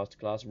done the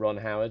masterclass, Ron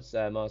Howard's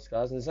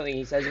masterclass, and there's something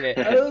he says in it.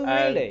 Oh,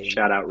 really?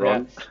 Shout out,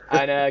 Ron.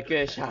 Yeah, and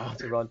good shout out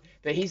to Ron.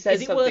 But he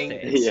says something.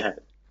 Worth it? Yeah.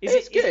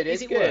 It's good.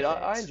 It's good. Worth it?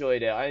 I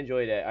enjoyed it.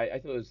 I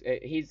thought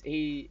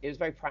it was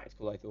very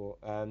practical. I thought.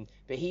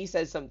 But he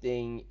says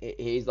something.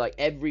 He's like,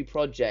 every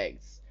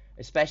project,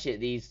 especially at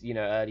these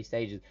early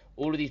stages,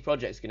 all of these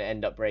projects are going to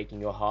end up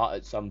breaking your heart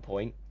at some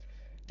point.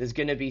 there's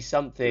going to be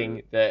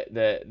something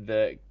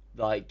that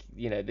like,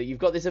 that you've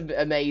got this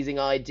amazing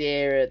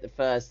idea at the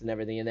first and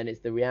everything, and then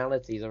it's the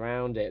realities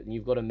around it, and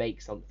you've got to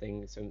make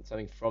something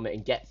from it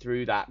and get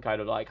through that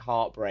kind of like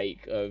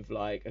heartbreak of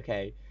like,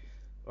 okay,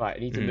 right, I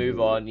need to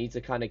move on, need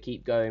to kind of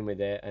keep going with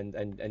it,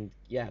 and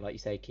yeah, like you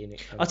say, Keen.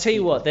 I'll tell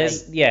you what,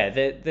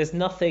 there's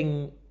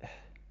nothing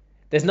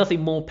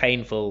more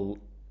painful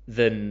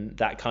than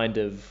that kind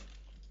of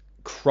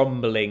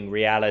crumbling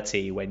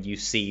reality when you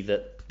see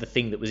that the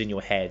thing that was in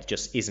your head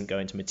just isn't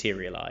going to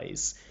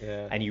materialize,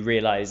 and you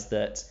realize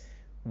that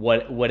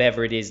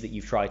whatever it is that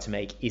you've tried to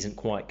make isn't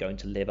quite going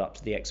to live up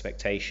to the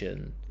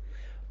expectation.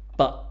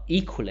 But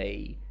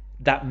equally,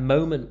 that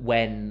moment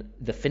when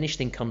the finished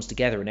thing comes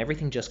together and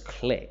everything just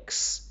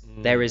clicks,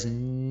 there is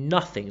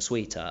nothing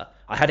sweeter.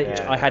 I had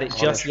it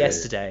just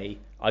yesterday.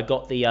 I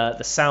got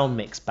the sound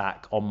mix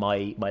back on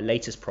my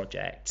latest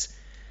project,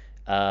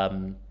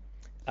 and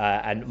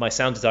my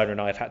sound designer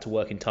and I have had to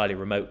work entirely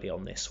remotely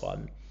on this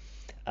one.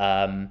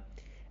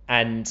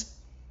 And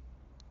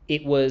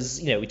it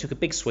was, we took a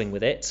big swing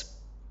with it.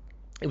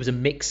 It was a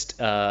mixed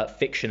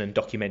fiction and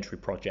documentary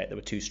project. There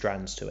were two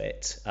strands to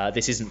it.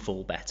 This isn't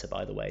Full Better,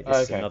 by the way. This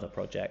is another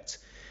project.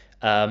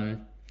 But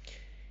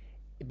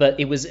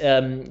it was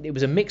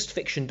a mixed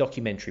fiction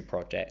documentary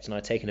project, and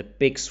I'd taken a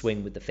big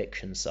swing with the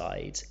fiction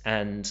side.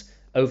 And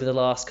over the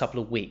last couple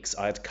of weeks,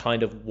 I had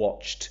kind of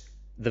watched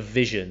the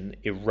vision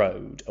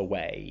erode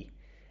away.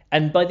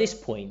 And by this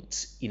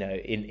point,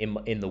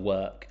 in the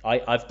work,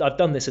 I've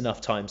done this enough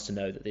times to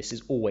know that this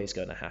is always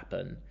going to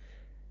happen.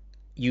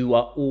 You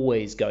are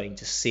always going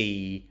to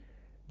see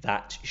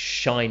that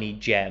shiny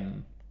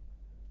gem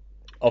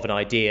of an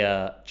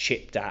idea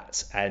chipped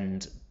at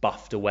and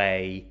buffed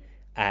away,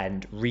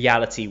 and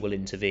reality will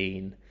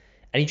intervene.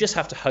 And you just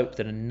have to hope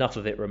that enough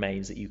of it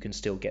remains that you can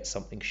still get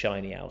something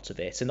shiny out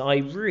of it. And I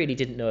really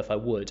didn't know if I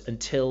would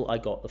until I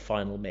got the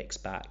final mix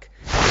back.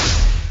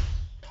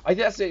 I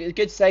think that's a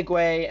good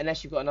segue,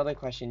 unless you've got another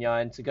question,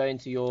 Jan, to go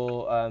into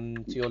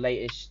your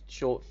latest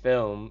short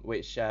film,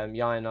 which Jan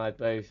and I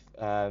both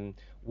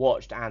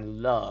watched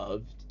and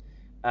loved,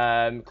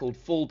 called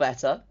Full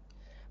Better.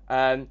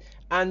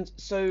 And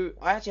so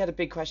I actually had a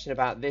big question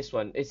about this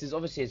one.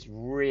 It's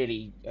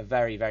really a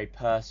very, very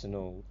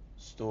personal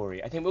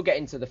story. I think we'll get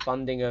into the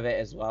funding of it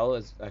as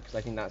well, because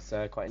I think that's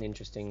quite an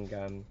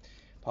interesting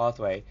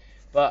pathway.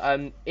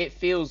 But it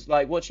feels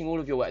like, watching all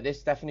of your work,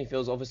 this definitely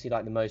feels obviously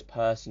like the most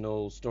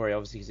personal story,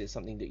 obviously, because it's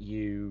something that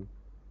you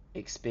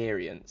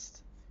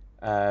experienced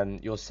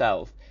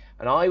yourself.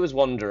 And I was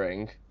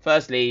wondering,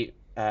 firstly,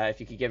 if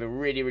you could give a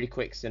really, really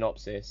quick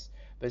synopsis,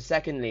 but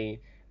secondly,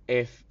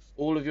 if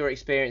all of your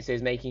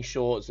experiences making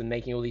shorts and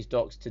making all these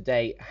docs to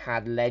date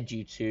had led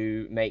you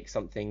to make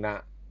something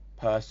that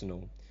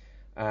personal,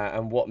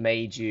 and what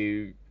made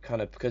you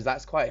because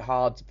that's quite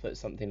hard to put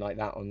something like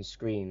that on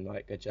screen,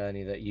 like a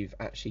journey that you've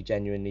actually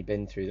genuinely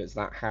been through that's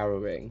that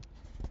harrowing.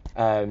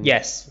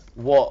 Yes.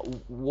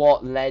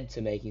 What led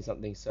to making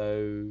something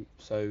so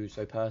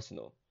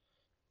personal?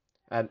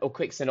 Or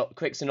quick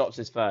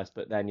synopsis first,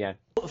 but then yeah.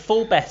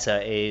 Full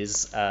Better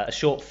is a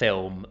short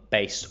film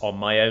based on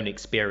my own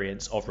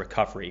experience of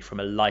recovery from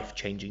a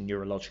life-changing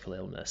neurological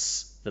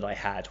illness that I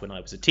had when I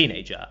was a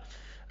teenager.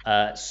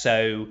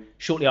 So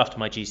shortly after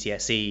my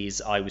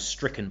GCSEs, I was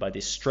stricken by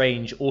this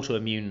strange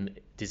autoimmune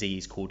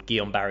disease called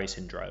Guillain-Barré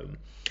syndrome.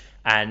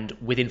 And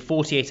within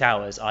 48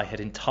 hours, I had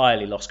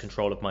entirely lost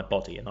control of my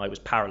body, and I was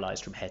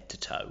paralyzed from head to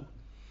toe.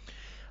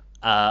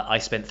 I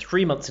spent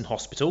 3 months in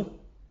hospital.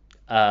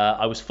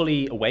 I was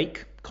fully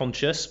awake,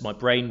 conscious. My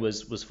brain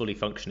was fully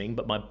functioning,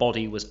 but my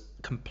body was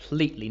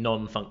completely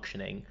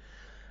non-functioning.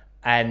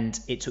 And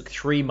it took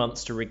 3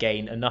 months to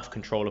regain enough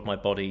control of my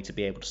body to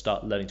be able to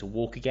start learning to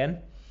walk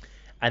again.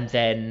 And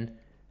then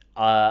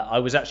I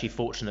was actually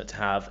fortunate to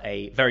have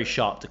a very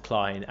sharp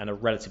decline and a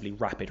relatively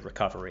rapid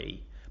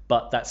recovery.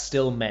 But that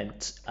still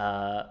meant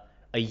a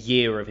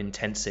year of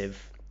intensive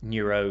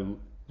neuro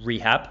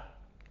rehab,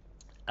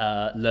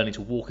 learning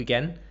to walk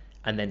again,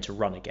 and then to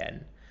run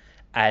again.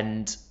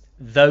 And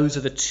those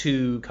are the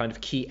two kind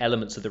of key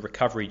elements of the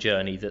recovery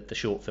journey that the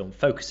short film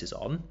focuses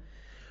on.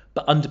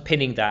 But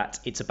underpinning that,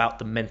 it's about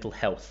the mental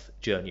health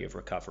journey of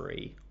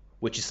recovery,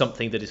 which is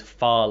something that is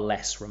far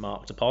less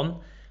remarked upon,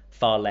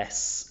 far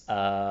less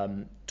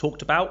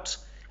talked about,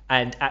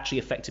 and actually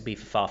affected me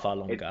for far, far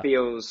longer. It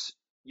feels,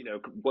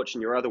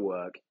 watching your other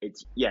work,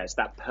 it's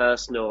that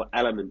personal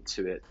element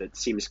to it that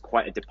seems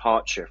quite a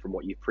departure from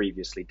what you've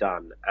previously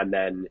done. And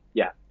then,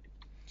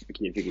 if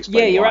you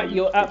explain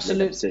you're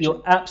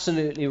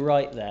absolutely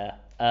right there.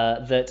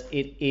 That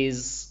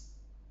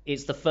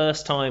it's the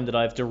first time that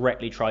I've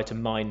directly tried to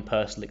mine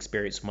personal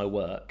experience for my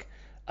work.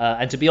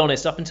 And to be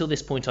honest, up until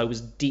this point, I was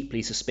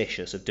deeply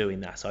suspicious of doing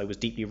that. I was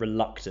deeply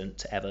reluctant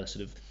to ever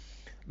sort of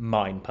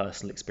mine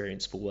personal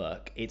experience for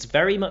work. It's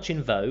very much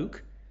in vogue.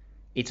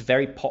 It's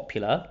very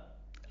popular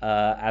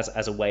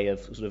as a way of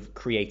sort of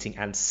creating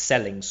and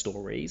selling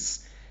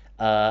stories.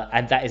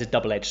 And that is a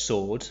double-edged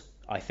sword,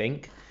 I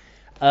think.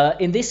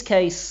 In this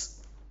case,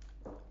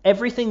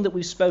 everything that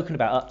we've spoken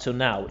about up till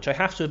now, which I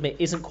have to admit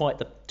isn't quite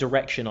the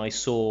direction I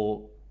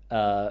saw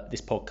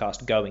this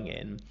podcast going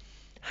in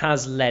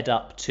has led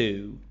up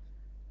to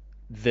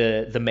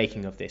the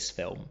making of this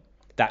film.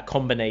 That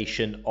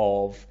combination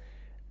of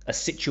a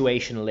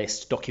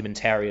situationalist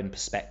documentarian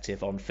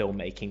perspective on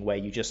filmmaking, where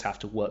you just have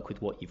to work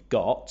with what you've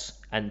got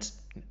and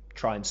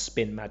try and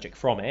spin magic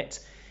from it,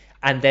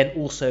 and then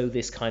also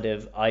this kind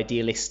of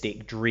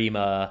idealistic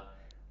dreamer,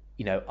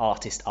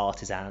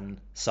 artisan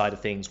side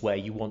of things, where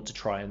you want to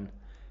try and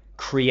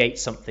create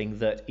something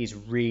that is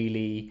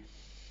really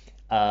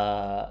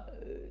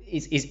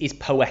is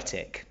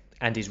poetic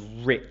and is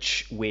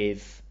rich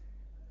with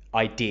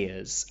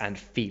ideas and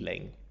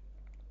feeling.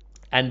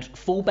 And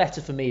Fall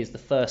Better for me is the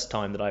first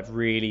time that I've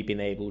really been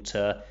able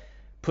to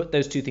put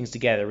those two things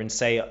together and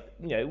say,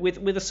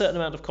 with a certain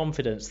amount of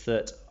confidence,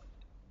 that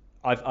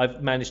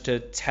I've managed to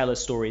tell a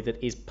story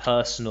that is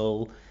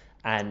personal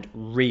and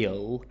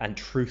real and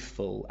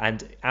truthful,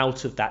 and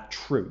out of that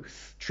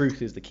truth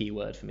is the key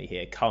word for me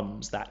here,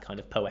 comes that kind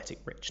of poetic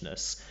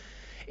richness.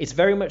 It's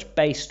very much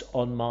based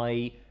on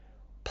my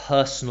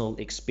personal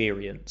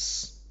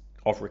experience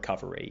of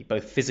recovery,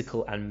 both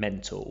physical and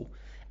mental,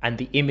 and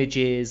the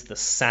images, the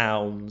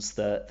sounds,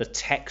 the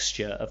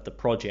texture of the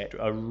project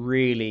are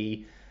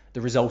really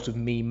the result of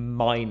me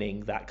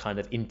mining that kind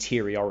of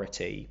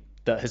interiority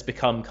that has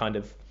become kind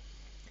of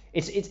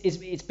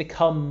it's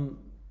become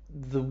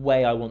the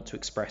way I want to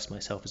express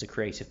myself as a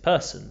creative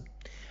person.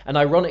 And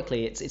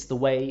ironically, it's the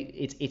way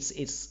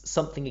it's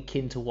something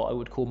akin to what I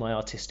would call my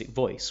artistic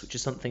voice, which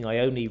is something I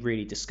only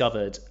really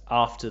discovered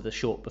after the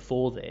short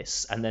before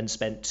this, and then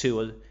spent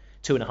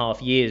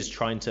 2.5 years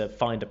trying to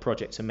find a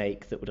project to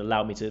make that would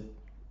allow me to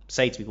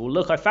say to people,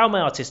 look, I found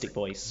my artistic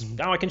voice.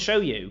 Now I can show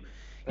you.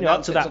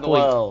 Up to that point.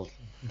 World.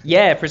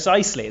 Yeah,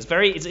 precisely.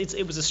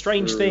 It was a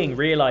strange thing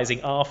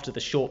realizing after the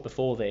short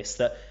before this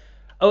that,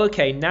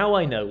 okay, now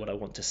I know what I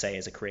want to say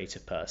as a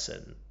creative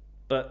person.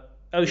 But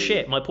oh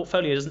shit, my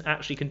portfolio doesn't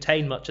actually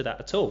contain much of that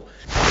at all.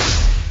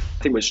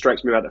 I think what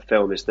strikes me about the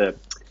film is that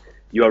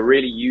you are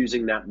really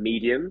using that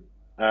medium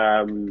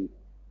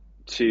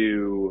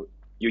you're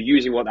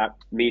using what that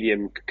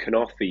medium can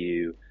offer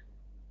you.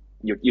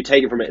 You're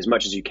taking from it as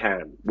much as you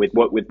can with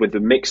the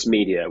mixed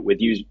media, with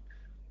you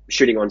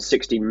shooting on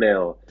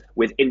 16mm,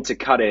 with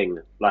intercutting,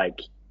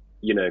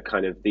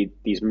 kind of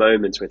these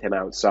moments with him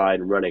outside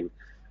and running.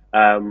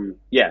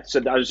 So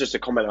that was just a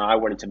comment I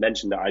wanted to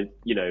mention, that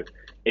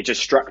it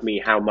just struck me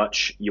how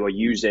much you're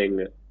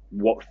using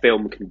what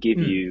film can give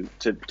you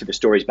to the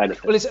story's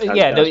benefit. Well,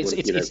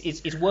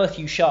 it's worth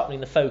you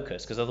sharpening the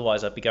focus, because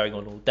otherwise I'd be going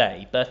on all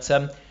day. But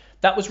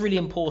that was really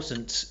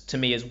important to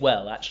me as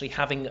well, actually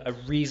having a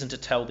reason to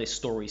tell this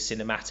story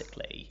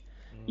cinematically.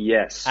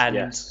 Yes. And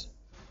yes.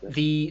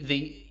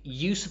 the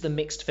use of the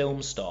mixed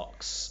film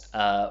stocks,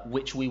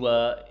 which we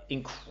were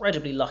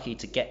incredibly lucky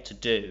to get to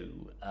do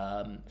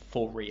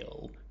for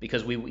real,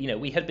 because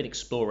we had been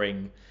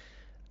exploring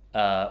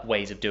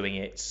ways of doing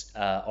it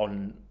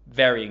on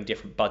varying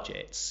different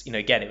budgets.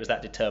 Again, it was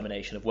that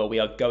determination of, well, we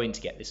are going to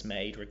get this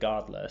made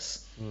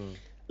regardless.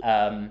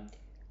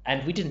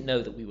 And we didn't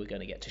know that we were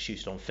going to get to shoot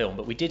it on film,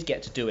 but we did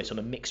get to do it on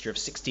a mixture of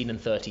 16 and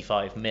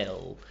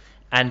 35mm.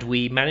 And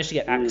we managed to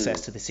get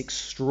access to this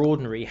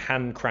extraordinary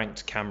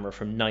hand-cranked camera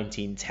from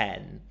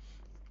 1910.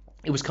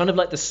 It was kind of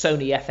like the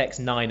Sony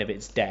FX9 of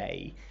its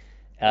day.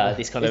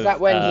 This kind is of that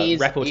when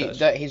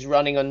he's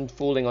running and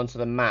falling onto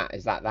the mat?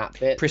 Is that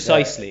bit?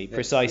 Precisely. Yeah,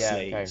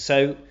 okay.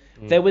 So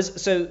it was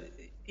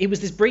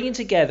this bringing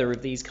together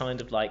of these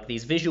kind of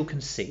these visual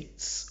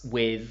conceits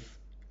with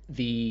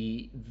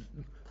the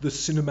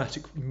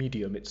cinematic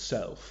medium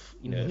itself.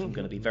 If I'm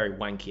going to be very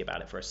wanky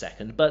about it for a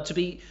second, but to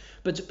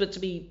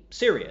be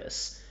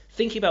serious,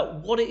 thinking about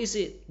what is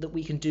it that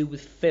we can do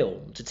with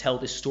film to tell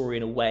this story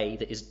in a way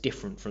that is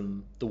different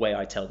from the way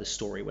I tell this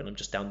story when I'm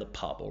just down the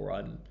pub, or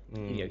I'm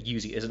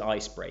using it as an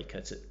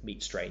icebreaker to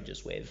meet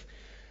strangers with.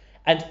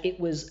 And it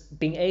was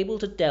being able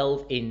to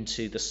delve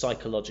into the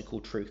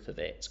psychological truth of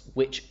it,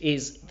 which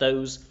is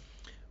those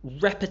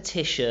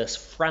repetitious,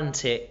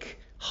 frantic,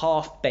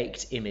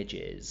 half-baked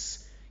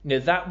images.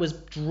 That was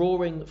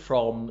drawing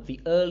from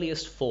the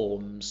earliest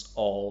forms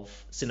of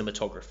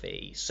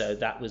cinematography. So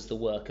that was the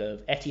work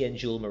of Etienne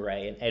Jules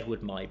Marais and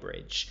Edward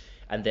Muybridge,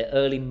 and their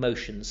early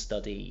motion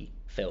study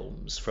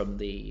films from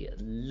the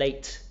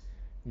late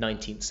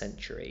 19th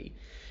century.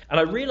 And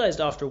I realized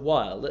after a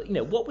while that,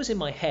 what was in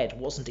my head it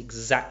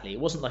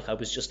wasn't like I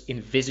was just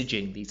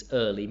envisaging these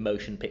early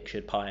motion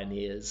picture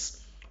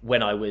pioneers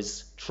when I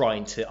was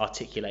trying to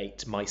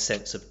articulate my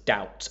sense of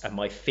doubt and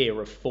my fear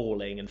of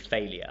falling and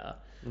failure.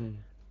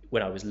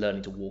 When I was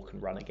learning to walk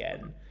and run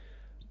again.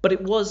 But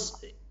it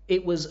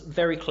was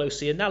very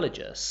closely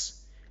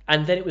analogous.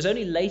 And then it was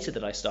only later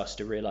that I started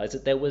to realize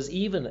that there was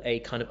even a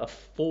kind of a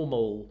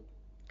formal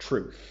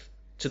truth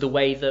to the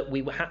way that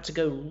we had to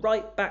go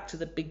right back to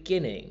the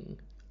beginning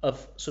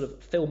of sort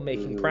of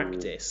filmmaking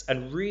practice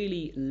and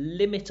really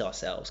limit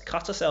ourselves,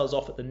 cut ourselves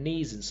off at the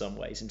knees in some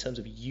ways in terms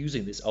of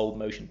using this old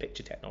motion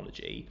picture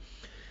technology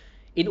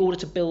in order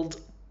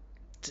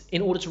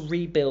to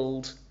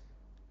rebuild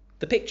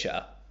the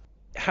picture.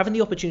 having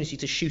the opportunity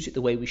to shoot it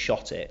the way we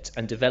shot it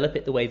and develop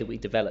it the way that we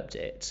developed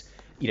it,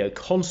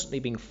 constantly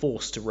being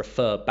forced to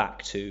refer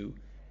back to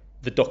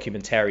the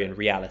documentarian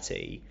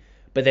reality,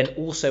 but then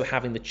also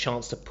having the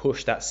chance to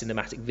push that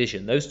cinematic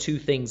vision. Those two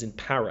things in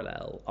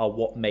parallel are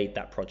what made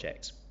that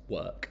project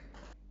work.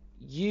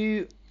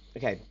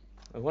 Okay,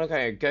 I want to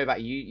kind of go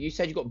back. You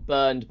said you got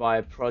burned by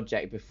a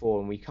project before,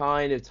 and we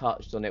kind of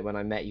touched on it when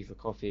I met you for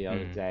coffee the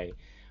other day.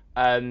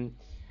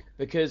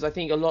 Because I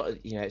think a lot,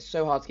 it's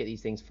so hard to get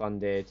these things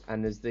funded,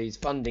 and there's these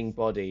funding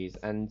bodies,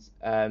 and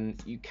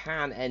you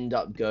can end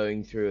up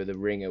going through the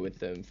ringer with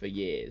them for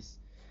years.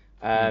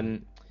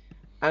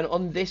 And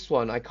on this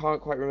one, I can't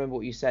quite remember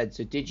what you said.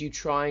 So did you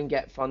try and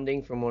get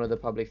funding from one of the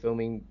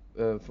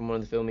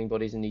filming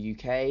bodies in the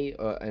UK,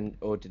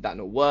 or did that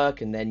not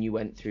work? And then you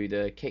went through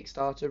the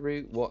Kickstarter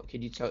route. What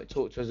could you talk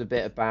to us a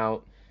bit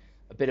about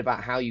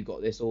how you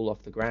got this all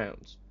off the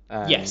ground?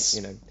 Yes.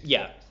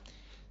 Yeah.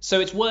 So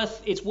it's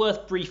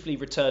worth briefly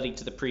returning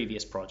to the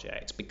previous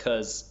project,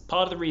 because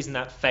part of the reason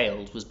that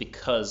failed was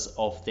because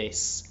of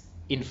this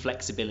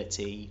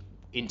inflexibility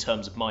in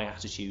terms of my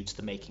attitude to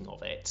the making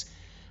of it.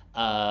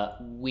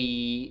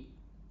 We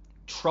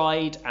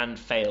tried and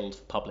failed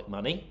for public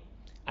money,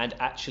 and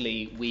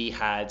actually we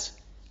had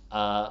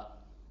an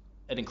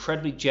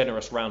incredibly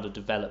generous round of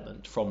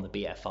development from the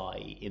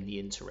BFI in the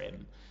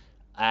interim,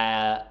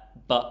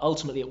 but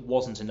ultimately it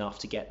wasn't enough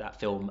to get that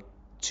film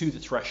to the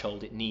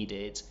threshold it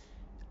needed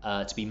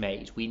to be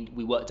made. We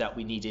worked out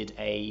we needed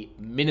a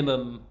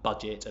minimum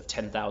budget of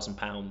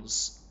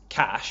 £10,000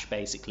 cash,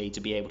 basically,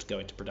 to be able to go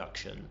into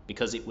production,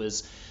 because it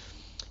was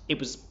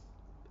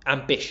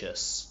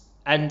ambitious.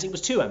 And it was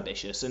too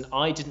ambitious, and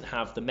I didn't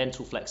have the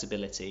mental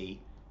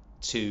flexibility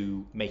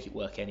to make it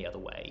work any other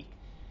way.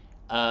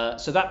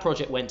 So that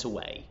project went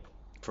away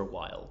for a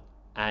while.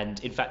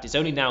 And in fact, it's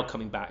only now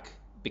coming back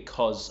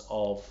because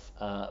of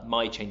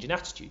my change in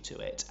attitude to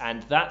it.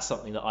 And that's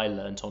something that I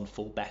learned on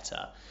Full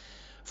Better.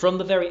 From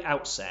the very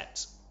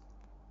outset,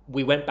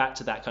 we went back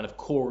to that kind of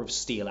core of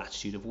steel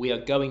attitude of, we are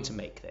going to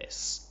make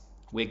this.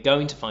 We're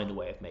going to find a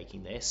way of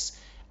making this.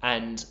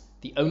 And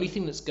the only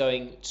thing that's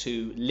going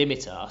to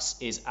limit us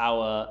is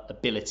our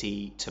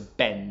ability to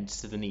bend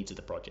to the needs of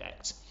the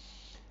project.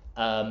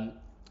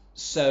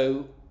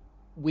 So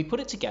we put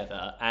it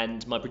together,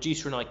 and my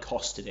producer and I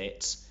costed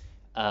it,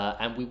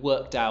 and we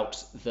worked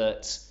out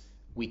that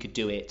we could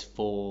do it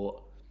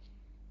for,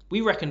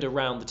 we reckoned,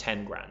 around the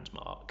 10 grand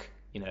mark,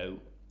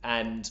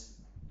 and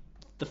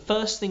the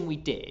first thing we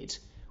did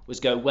was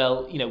go,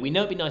 well, we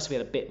know it'd be nice if we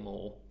had a bit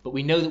more, but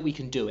we know that we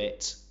can do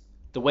it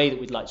the way that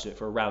we'd like to do it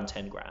for around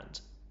 10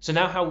 grand. So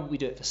now how would we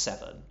do it for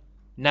 7?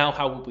 Now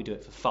how would we do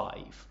it for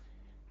 5?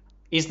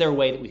 Is there a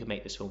way that we could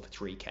make this film for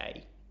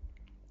 3K?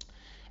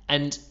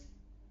 And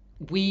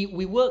we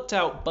worked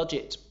out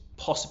budget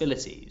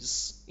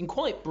possibilities in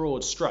quite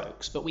broad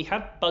strokes, but we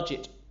had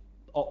budget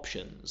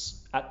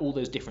options at all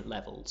those different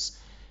levels,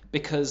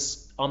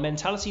 because our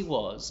mentality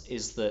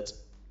is that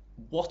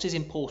what is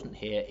important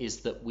here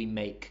is that we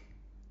make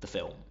the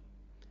film.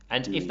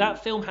 And if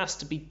that film has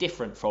to be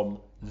different from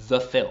the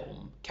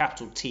film,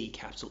 capital T,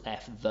 capital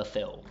F, the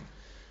film,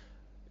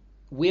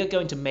 we are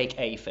going to make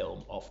a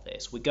film of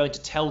this. We're going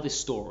to tell this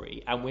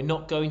story, and we're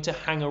not going to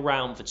hang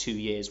around for 2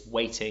 years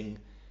waiting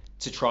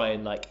to try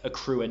and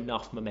accrue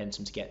enough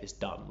momentum to get this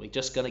done. We're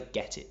just going to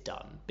get it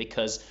done,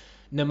 because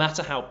no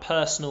matter how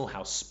personal,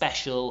 how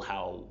special,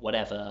 how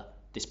whatever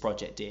this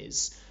project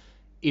is,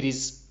 it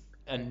is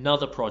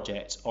another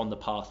project on the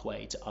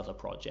pathway to other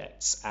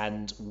projects,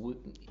 and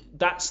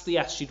that's the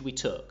attitude we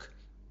took.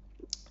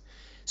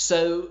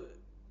 So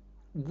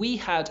we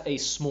had a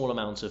small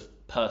amount of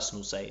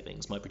personal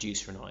savings, my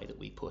producer and I, that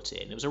we put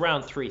in. It was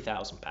around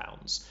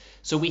 £3,000.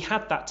 So we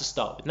had that to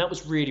start with, and that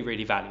was really,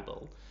 really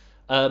valuable.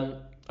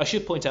 I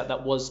should point out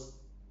that was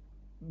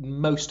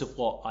most of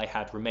what I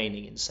had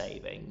remaining in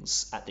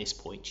savings at this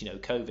point.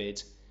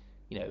 COVID,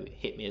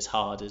 hit me as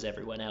hard as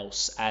everyone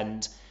else,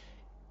 and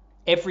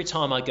every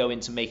time I go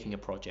into making a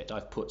project,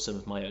 I've put some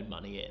of my own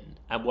money in.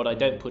 And what I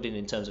don't put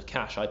in terms of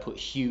cash, I put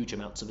huge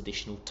amounts of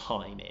additional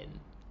time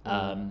in.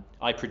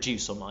 I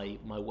produce on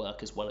my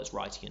work as well as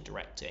writing and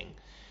directing.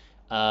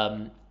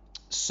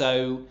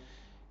 So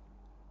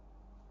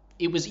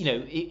it was,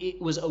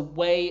 it was a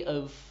way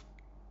of,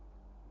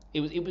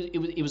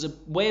 it was a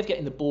way of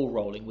getting the ball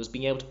rolling, was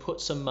being able to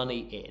put some money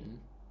in,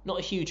 not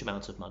a huge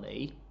amount of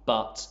money,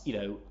 but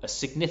a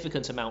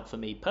significant amount for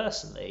me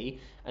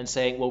personally, and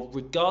saying, well,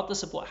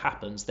 regardless of what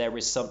happens, there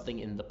is something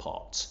in the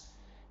pot.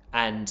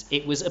 And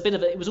it was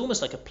it was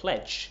almost like a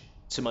pledge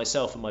to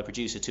myself and my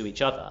producer, to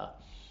each other,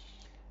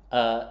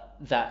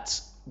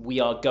 that we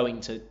are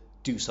going to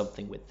do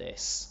something with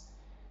this.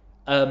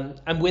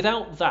 And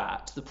without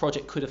that, the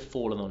project could have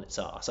fallen on its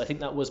arse. I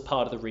think that was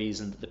part of the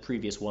reason that the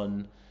previous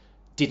one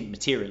didn't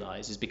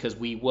materialize, is because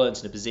we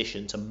weren't in a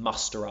position to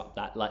muster up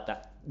that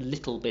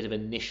little bit of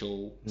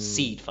initial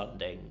seed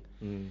funding.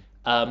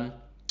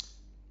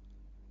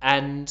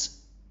 And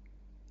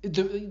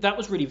that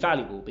was really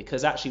valuable,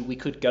 because actually we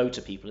could go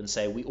to people and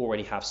say, we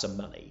already have some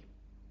money.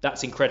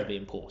 That's incredibly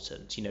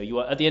important. You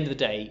are, at the end of the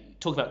day,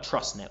 talking about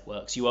trust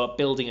networks, you are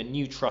building a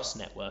new trust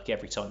network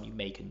every time you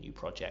make a new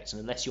project.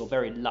 And unless you're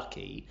very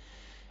lucky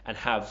and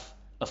have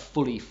a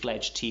fully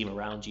fledged team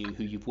around you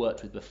who you've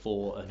worked with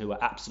before and who are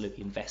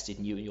absolutely invested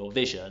in you and your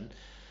vision,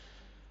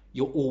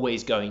 you're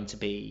always going to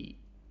be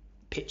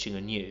pitching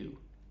anew.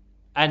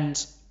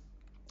 And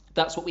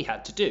that's what we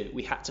had to do.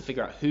 We had to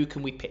figure out, who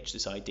can we pitch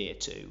this idea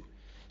to?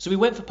 So we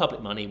went for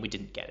public money and we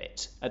didn't get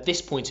it. At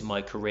this point in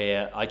my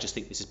career, I just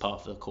think this is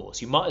part of the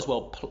course. You might as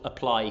well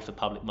apply for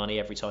public money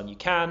every time you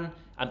can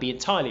and be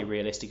entirely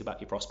realistic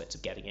about your prospects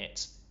of getting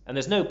it. And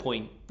there's no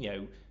point,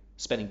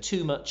 spending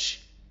too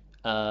much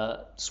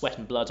sweat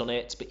and blood on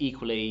it, but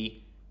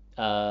equally,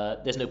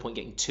 there's no point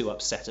getting too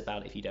upset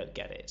about it if you don't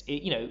get it.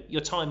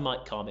 Your time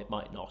might come, it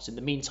might not. In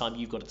the meantime,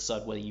 you've got to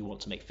decide whether you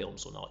want to make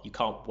films or not. You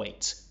can't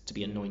wait to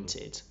be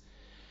anointed.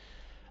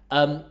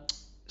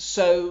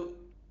 So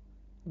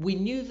we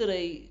knew that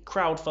a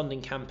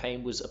crowdfunding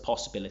campaign was a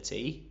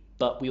possibility,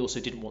 but we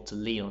also didn't want to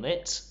lean on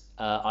it.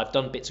 I've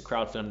done bits of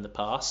crowdfunding in the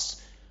past,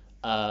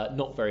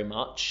 not very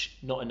much,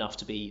 not enough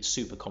to be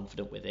super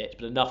confident with it,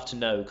 but enough to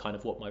know kind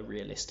of what my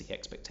realistic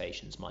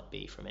expectations might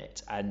be from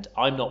it. And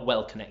I'm not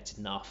well connected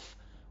enough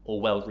or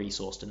well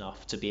resourced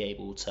enough to be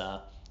able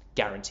to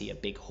guarantee a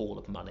big haul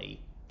of money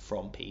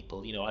from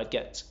people. I'd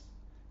get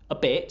a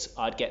bit,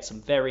 I'd get some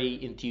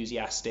very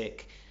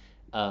enthusiastic,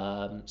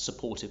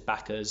 supportive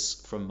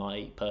backers from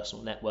my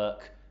personal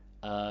network,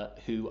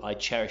 who I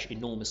cherish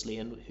enormously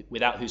and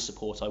without whose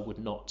support I would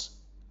not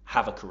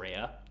have a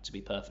career, to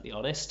be perfectly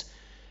honest.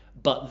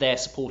 But their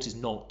support is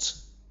not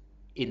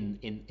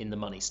in the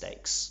money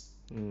stakes.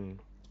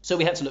 So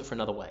we had to look for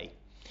another way.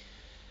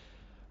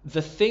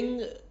 The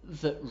thing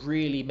that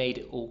really made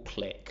it all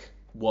click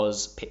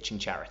was pitching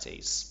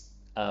charities,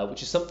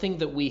 which is something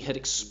that we had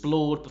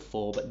explored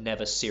before but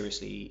never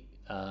seriously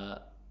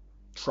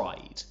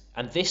tried.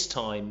 And this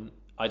time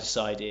I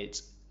decided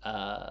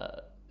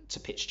to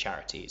pitch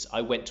charities.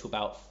 I went to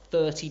about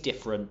 30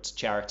 different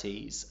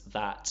charities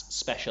that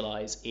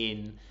specialize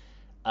in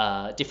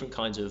different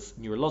kinds of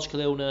neurological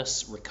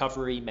illness,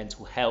 recovery,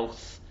 mental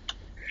health.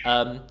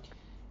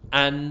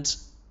 And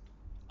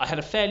I had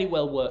a fairly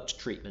well-worked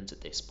treatment at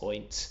this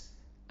point,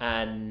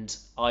 and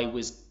I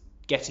was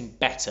getting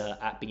better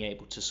at being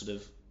able to sort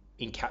of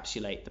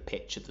encapsulate the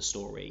pitch of the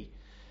story.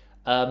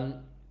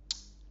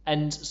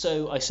 And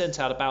so I sent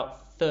out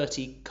about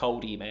 30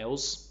 cold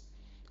emails,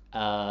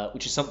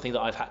 which is something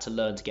that I've had to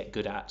learn to get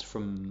good at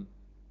from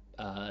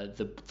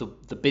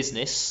the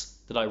business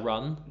that I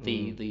run,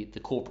 the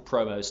corporate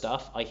promo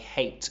stuff. I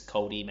hate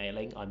cold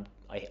emailing.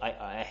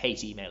 I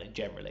hate emailing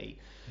generally,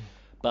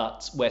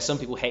 but where some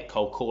people hate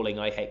cold calling,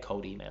 I hate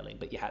cold emailing.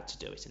 But you had to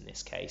do it in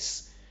this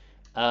case,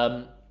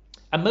 and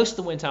most of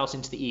them went out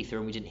into the ether,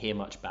 and we didn't hear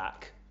much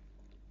back.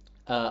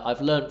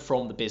 I've learned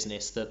from the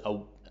business that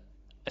a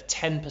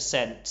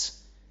 10%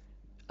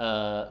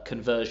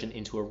 conversion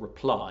into a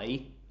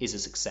reply is a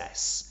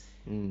success,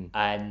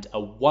 and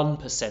a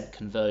 1%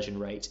 conversion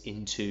rate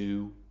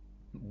into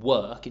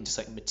work, into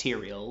something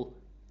material,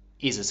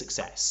 is a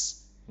success.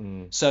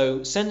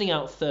 So sending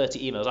out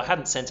 30 emails, I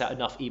hadn't sent out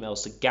enough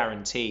emails to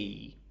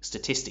guarantee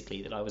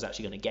statistically that I was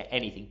actually going to get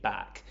anything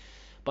back,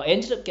 but I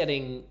ended up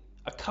getting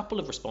a couple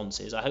of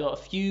responses. I got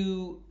a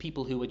few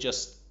people who were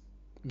just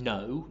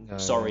no,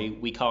 sorry,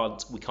 we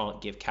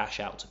can't give cash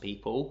out to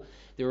people.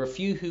 There were a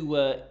few who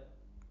were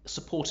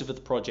supportive of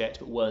the project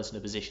but weren't in a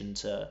position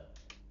to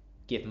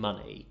give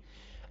money.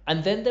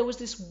 And then there was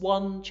this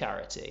one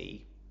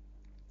charity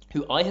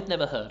who I had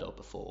never heard of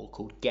before,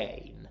 called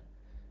Gain,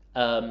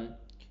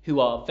 who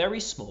are very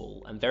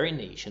small and very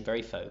niche and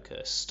very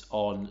focused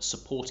on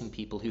supporting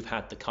people who've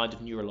had the kind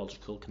of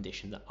neurological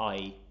condition that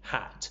I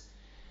had.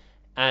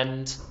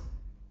 And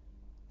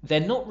they're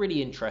not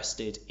really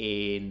interested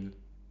in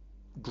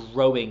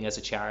growing as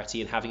a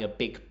charity and having a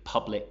big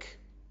public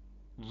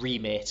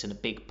remit and a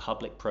big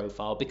public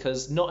profile,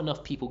 because not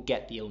enough people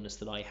get the illness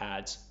that I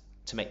had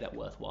to make that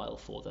worthwhile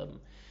for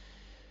them.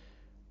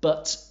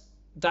 But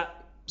that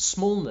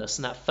smallness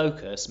and that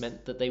focus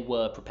meant that they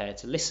were prepared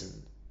to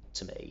listen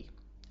to me.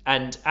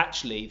 And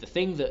actually, the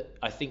thing that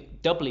I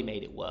think doubly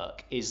made it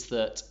work is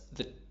that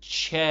the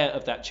chair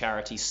of that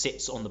charity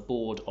sits on the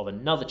board of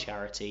another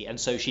charity, and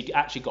so she'd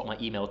actually got my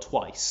email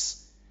twice.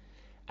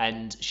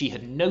 And she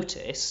had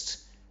noticed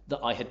that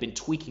I had been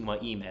tweaking my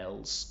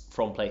emails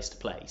from place to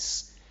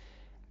place.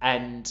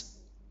 And,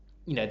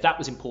 that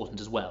was important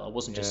as well. I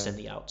wasn't just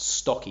sending out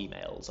stock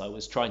emails. I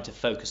was trying to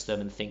focus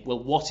them and think, well,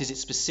 what is it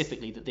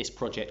specifically that this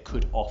project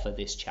could offer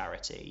this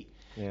charity?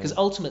 Because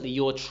ultimately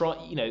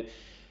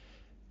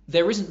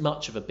there isn't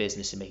much of a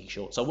business in making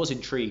shorts. I was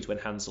intrigued when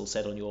Hansel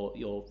said on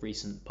your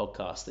recent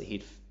podcast that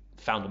he'd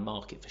found a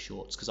market for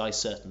shorts, because I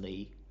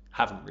certainly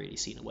haven't really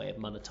seen a way of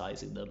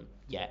monetizing them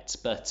yet.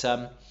 But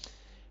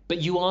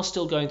you are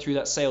still going through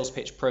that sales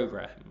pitch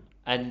program,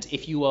 and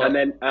if you are, and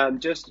then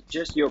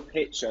just your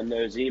pitch on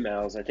those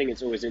emails, I think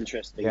it's always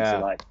interesting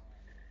to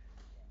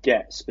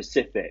get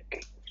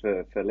specific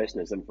for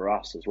listeners and for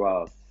us as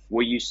well.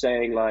 Were you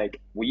saying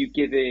were you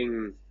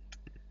giving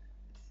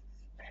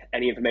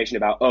any information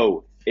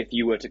about, if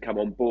you were to come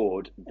on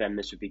board, then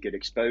this would be good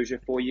exposure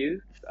for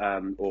you?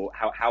 Or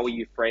how are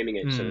you framing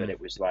it so that it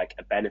was like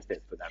a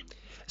benefit for them?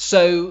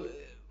 So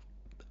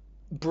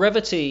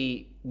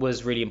brevity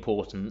was really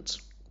important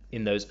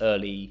in those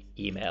early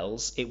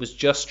emails. It was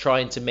just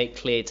trying to make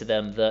clear to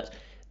them that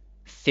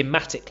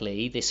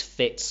thematically this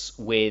fits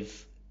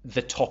with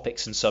the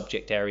topics and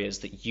subject areas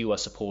that you are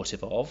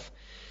supportive of,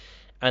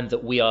 and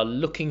that we are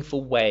looking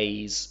for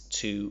ways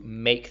to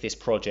make this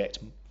project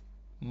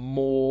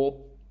more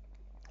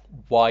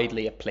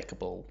widely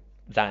applicable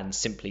than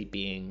simply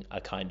being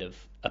a kind of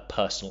a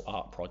personal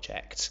art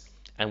project.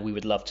 And we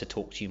would love to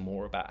talk to you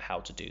more about how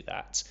to do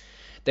that.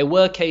 There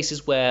were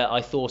cases where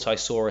I thought I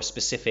saw a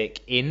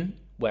specific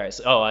where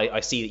it's, I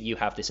see that you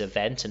have this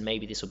event and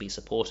maybe this will be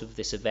supportive of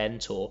this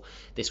event, or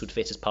this would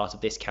fit as part of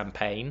this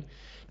campaign.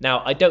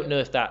 Now, I don't know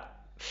if that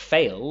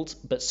failed,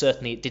 but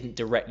certainly it didn't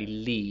directly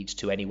lead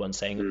to anyone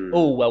saying,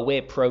 oh, well,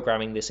 we're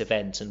programming this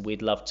event and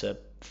we'd love to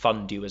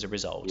fund you as a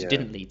result. Yeah. It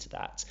didn't lead to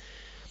that.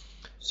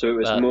 So it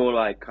was more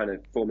like kind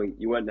of forming,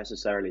 you weren't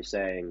necessarily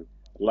saying,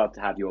 I'd love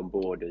to have you on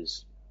board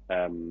as,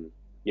 to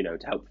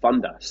help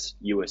fund us.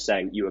 You were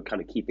saying, you were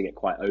kind of keeping it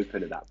quite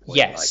open at that point.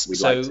 Yes. Like,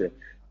 we'd like to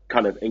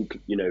kind of,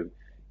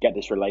 get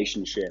this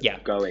relationship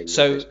going with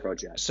this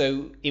project.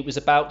 So it was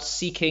about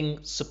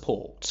seeking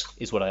support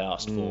is what I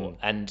asked for.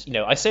 And,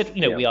 I said,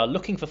 we are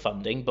looking for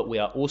funding, but we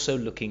are also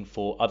looking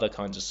for other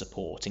kinds of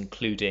support,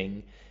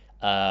 including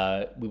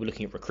we were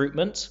looking at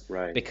recruitment,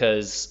 right,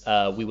 because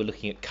we were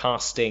looking at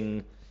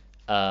casting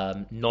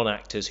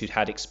non-actors who'd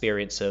had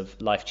experience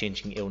of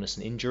life-changing illness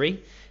and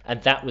injury.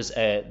 And that was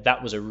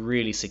a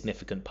really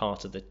significant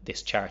part of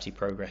this charity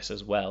progress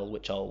as well,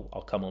 which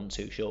I'll come on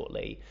to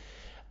shortly.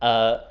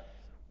 I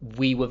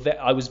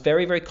was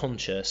very, very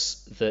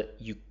conscious that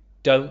you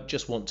don't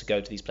just want to go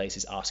to these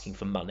places asking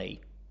for money,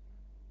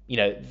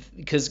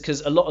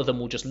 because a lot of them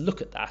will just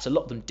look at that. A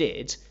lot of them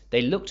did.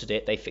 They looked at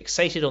it, they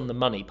fixated on the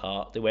money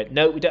part. They went,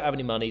 no, we don't have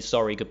any money,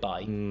 sorry,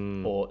 goodbye.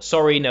 Or,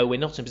 sorry, no, we're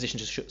not in a position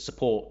to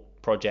support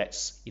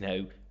projects,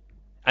 and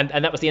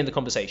that was the end of the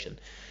conversation.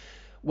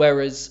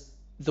 Whereas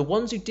the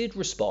ones who did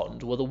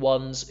respond were the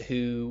ones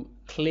who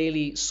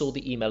clearly saw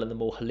the email in the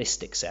more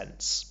holistic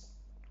sense.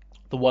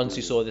 The ones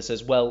who saw this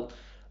as, well,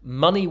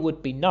 money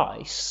would be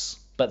nice,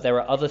 but there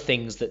are other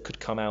things that could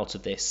come out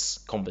of this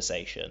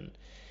conversation.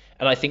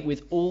 And I think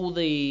with all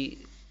the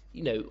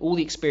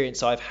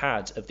experience I've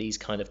had of these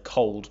kind of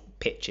cold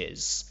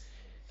pitches,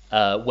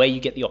 where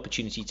you get the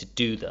opportunity to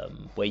do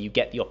them, where you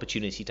get the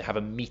opportunity to have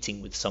a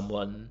meeting with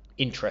someone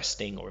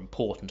interesting or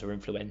important or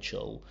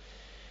influential,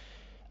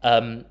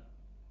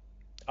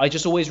 I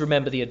just always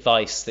remember the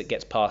advice that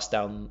gets passed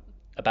down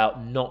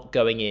about not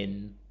going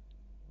in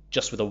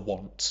just with a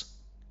want.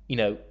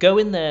 Go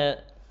in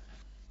there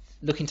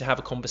looking to have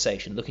a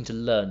conversation, looking to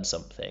learn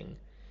something,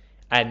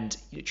 and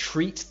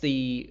treat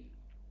the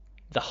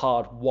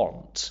hard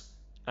want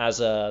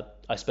as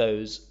I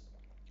suppose,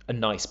 a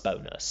nice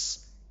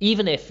bonus.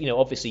 Even if,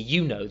 obviously,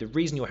 the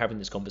reason you're having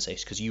this conversation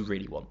is because you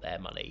really want their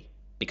money,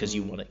 because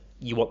you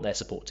want their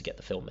support to get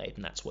the film made,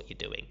 and that's what you're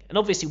doing. And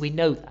obviously we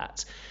know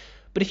that.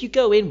 But if you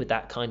go in with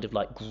that kind of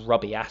like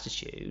grubby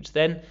attitude,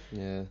 then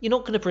you're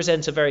not going to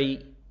present a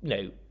very,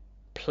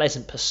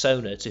 pleasant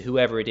persona to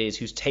whoever it is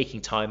who's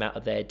taking time out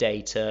of their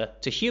day to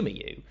humor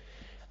you.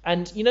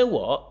 And you know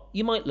what?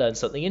 You might learn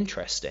something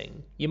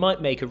interesting. You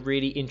might make a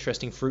really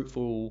interesting,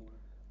 fruitful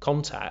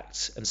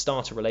contact and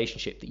start a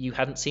relationship that you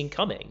hadn't seen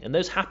coming. And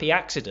those happy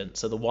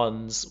accidents are the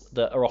ones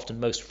that are often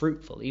most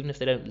fruitful, even if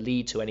they don't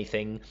lead to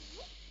anything.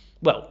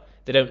 Well,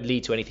 they don't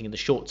lead to anything in the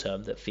short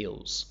term that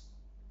feels,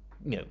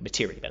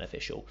 materially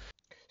beneficial.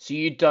 So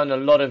you'd done a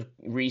lot of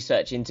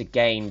research into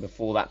game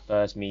before that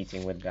first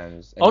meeting with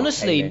them?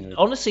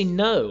 Honestly,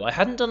 no. I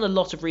hadn't done a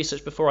lot of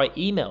research before I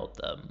emailed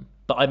them,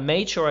 but I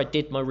made sure I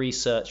did my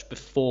research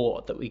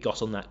before that we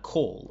got on that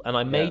call, and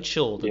I made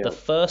sure that the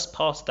first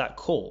part of that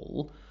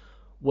call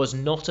was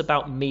not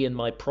about me and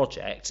my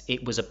project.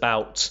 It was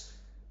about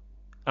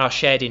our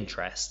shared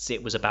interests.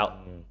 It was about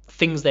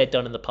things they'd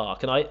done in the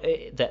park, and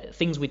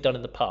things we'd done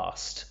in the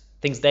past,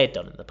 things they'd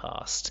done in the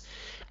past,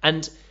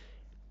 and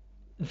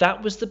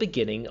that was the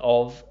beginning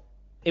of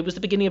a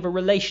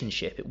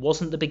relationship. It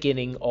wasn't the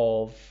beginning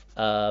of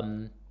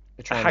a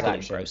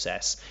haggling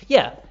process.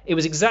 Yeah, it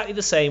was exactly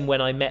the same when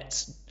I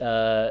met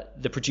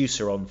the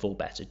producer on Full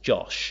Better,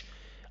 Josh.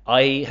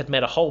 I had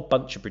met a whole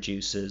bunch of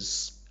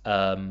producers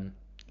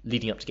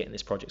leading up to getting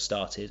this project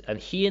started, and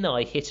he and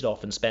I hit it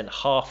off and spent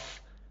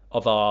half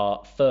of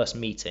our first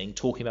meeting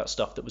talking about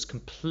stuff that was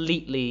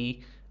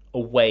completely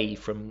away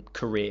from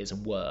careers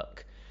and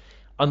work.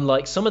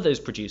 Unlike some of those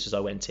producers I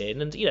went in,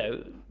 and,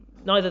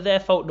 neither their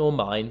fault nor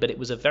mine, but it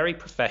was a very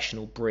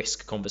professional,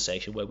 brisk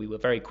conversation where we were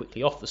very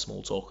quickly off the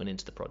small talk and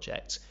into the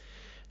project.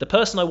 The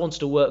person I wanted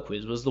to work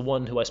with was the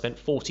one who I spent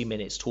 40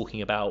 minutes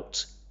talking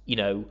about,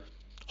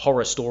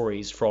 horror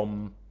stories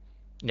from,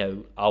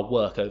 our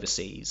work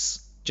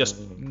overseas, just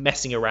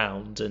messing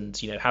around and,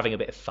 having a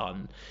bit of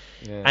fun,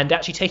 and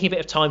actually taking a bit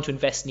of time to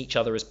invest in each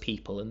other as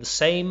people. And the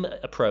same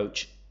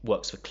approach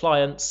works for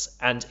clients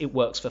and it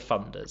works for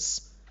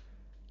funders.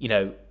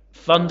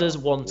 Funders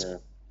want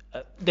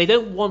they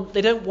don't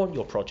want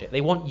your project.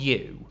 They want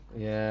you.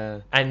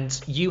 Yeah.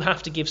 And you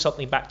have to give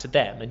something back to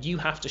them, and you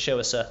have to show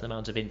a certain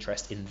amount of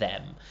interest in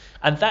them.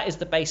 And that is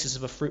the basis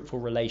of a fruitful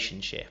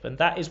relationship. And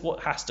that is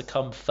what has to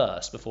come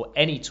first before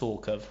any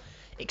talk of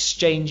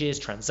exchanges,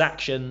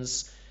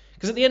 transactions.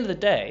 Because at the end of the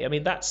day, I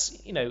mean, that's,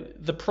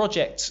 the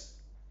project's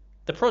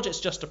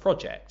just a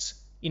project.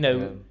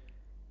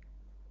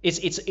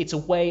 It's a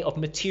way of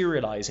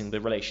materializing the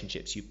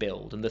relationships you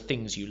build and the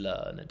things you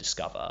learn and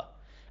discover.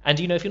 And,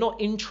 if you're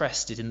not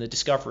interested in the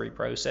discovery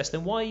process,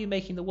 then why are you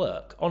making the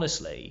work,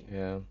 honestly?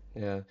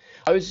 Yeah.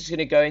 I was just going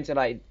to go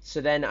into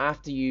so then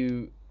after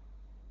you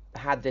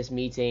had this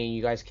meeting,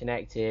 you guys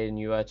connected and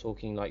you were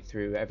talking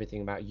through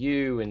everything about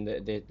you and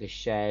the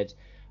shared,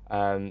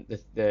 the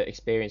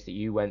experience that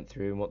you went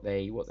through and what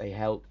they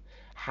helped.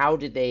 How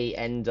did they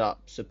end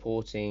up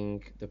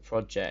supporting the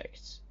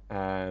project?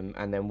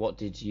 And then what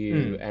did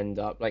you end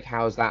up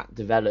how's that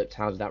developed?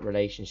 How's that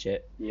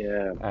relationship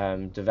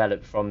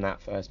developed from that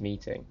first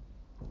meeting?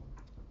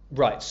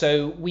 Right,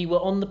 so we were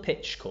on the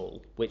pitch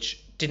call,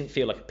 which didn't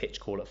feel like a pitch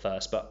call at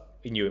first, but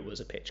we knew it was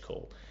a pitch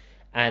call.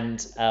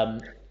 And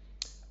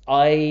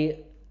I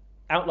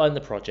outlined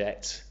the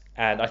project,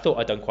 and I thought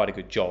I'd done quite a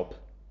good job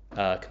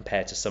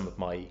compared to some of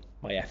my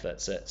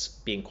efforts at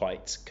being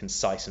quite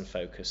concise and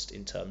focused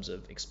in terms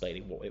of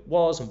explaining what it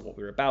was and what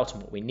we were about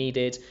and what we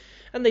needed.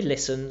 And they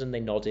listened and they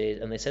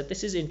nodded and they said,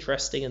 this is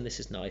interesting and this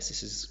is nice,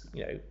 this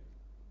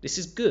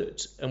is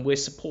good and we're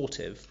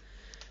supportive,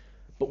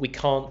 but we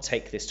can't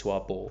take this to our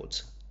board.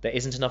 There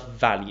isn't enough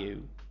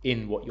value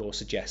in what you're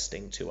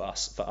suggesting to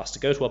us for us to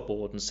go to our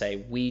board and say,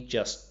 we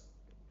just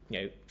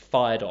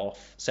fired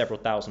off several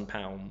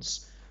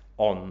 £1,000s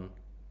on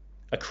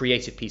a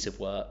creative piece of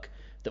work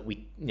that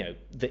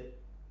that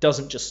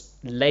doesn't just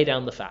lay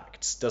down the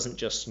facts, doesn't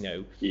just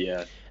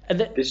Yeah. And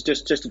this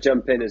just to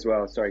jump in as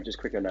well. Sorry, just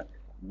quick on that.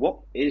 What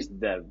is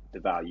the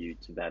value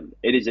to them?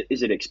 Is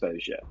it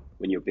exposure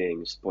when you're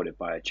being supported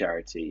by a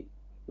charity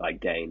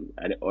like Gain,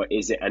 or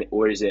is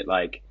it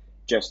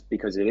just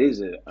because it is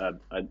a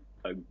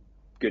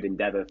good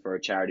endeavor for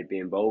a charity to be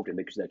involved in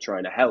because they're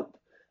trying to help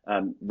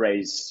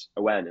raise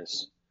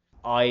awareness?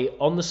 I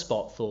on the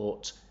spot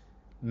thought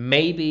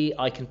maybe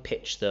I can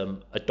pitch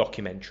them a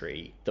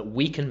documentary that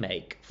we can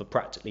make for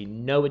practically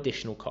no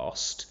additional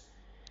cost,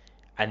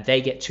 and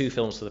they get 2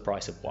 films for the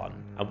price of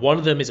one, and one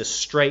of them is a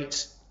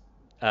straight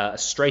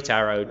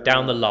arrow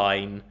down the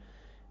line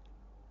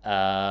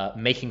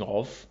making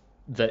of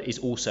that is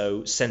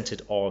also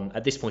centered on,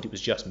 at this point it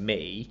was just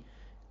me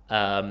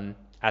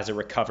as a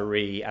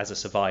recovery, as a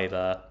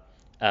survivor,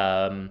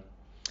 and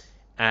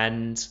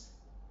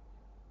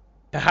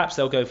perhaps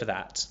they'll go for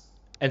that.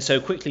 And so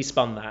quickly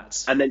spun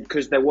that. And then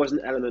because there was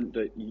an element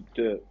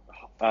that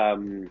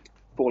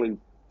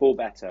Fall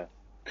Better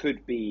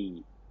could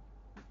be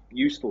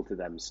useful to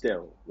them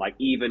still,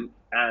 even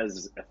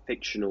as a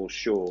fictional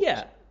short.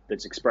 Yeah.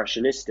 That's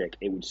expressionistic,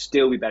 it would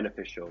still be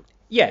beneficial.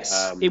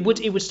 Yes, it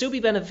would still be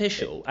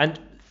beneficial, and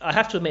I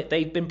have to admit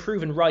they've been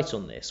proven right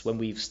on this when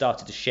we've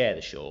started to share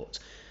the short.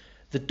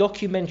 The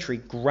documentary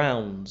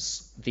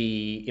grounds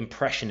the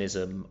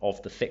impressionism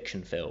of the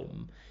fiction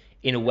film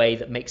in a way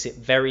that makes it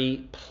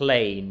very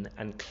plain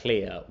and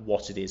clear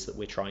what it is that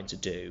we're trying to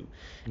do.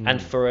 And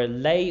for a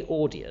lay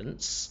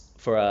audience,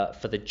 for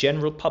the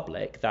general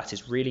public, that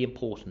is really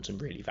important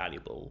and really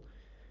valuable,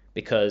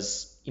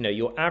 because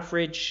your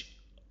average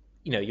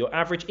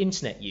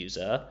internet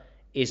user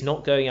is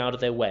not going out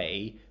of their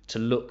way to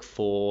look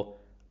for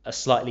a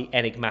slightly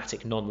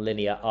enigmatic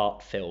non-linear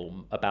art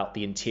film about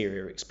the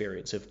interior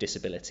experience of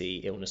disability,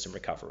 illness and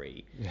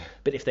recovery.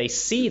 But if they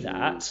see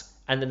that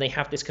and then they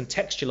have this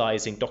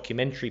contextualizing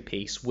documentary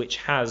piece which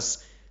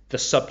has the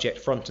subject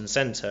front and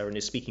center and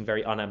is speaking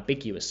very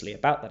unambiguously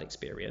about that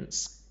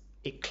experience,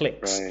 it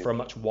clicks for a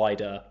much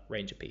wider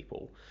range of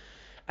people.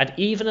 And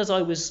even as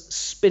I was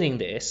spinning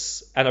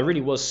this, and I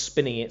really was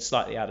spinning it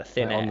slightly out of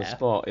thin air. On the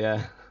spot,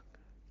 yeah.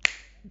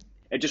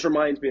 It just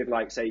reminds me of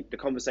say the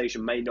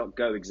conversation may not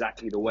go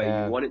exactly the way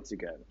you want it to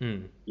go.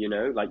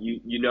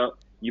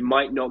 You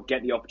might not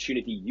get the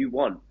opportunity you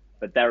want,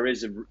 but there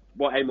is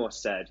what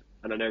Amos said,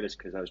 and I know this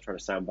because I was trying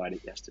to soundbite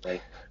it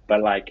yesterday.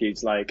 But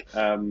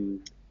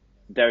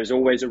there is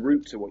always a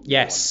route to what you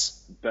want.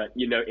 But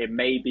it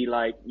may be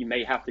you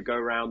may have to go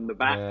around the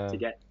back to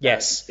get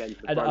yes. To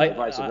and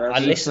I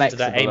listened to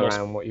that Amos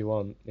around what you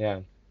want.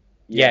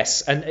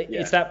 Yes, and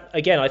it's that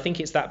again. I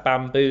think it's that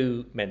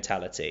bamboo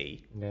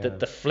mentality that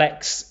the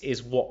flex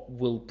is what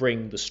will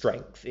bring the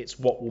strength. It's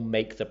what will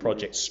make the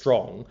project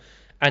strong,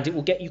 and it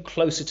will get you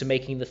closer to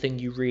making the thing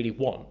you really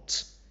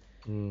want.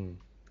 And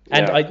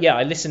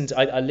I listened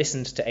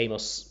to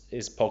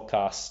Amos's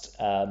podcast.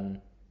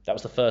 That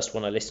was the first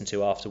one I listened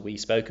to after we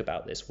spoke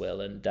about this, Will,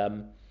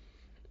 and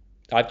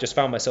I've just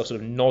found myself sort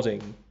of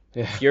nodding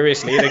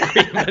furiously in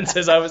agreement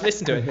as I was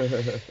listening to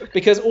it,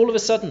 because all of a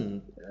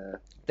sudden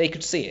they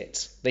could see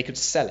it, they could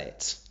sell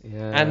it,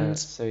 and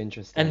so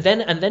interesting. And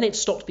then it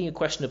stopped being a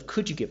question of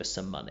could you give us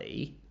some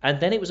money, and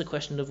then it was a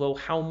question of, well,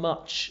 how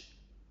much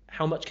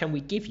can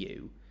we give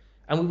you,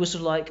 And we were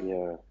sort of like,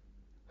 Yeah.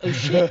 oh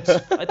shit,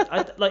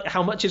 like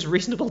how much is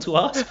reasonable to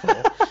ask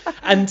for?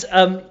 And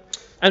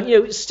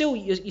it's still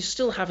you're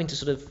still having to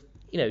sort of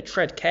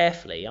tread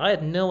carefully. I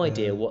had no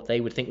idea what they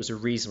would think was a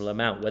reasonable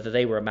amount, whether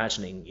they were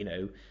imagining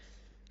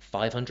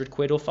 500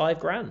 quid or 5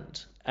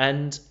 grand.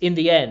 And in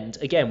the end,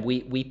 again,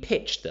 we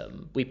pitched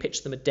them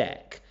a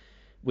deck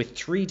with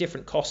 3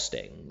 different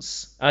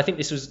costings. And I think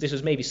this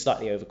was maybe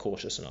slightly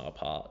overcautious on our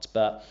part,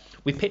 but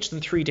we pitched them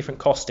 3 different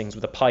costings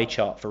with a pie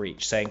chart for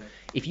each, saying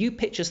if you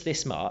pitch us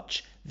this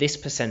much, this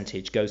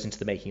percentage goes into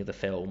the making of the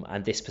film,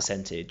 and this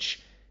percentage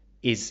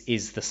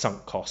is the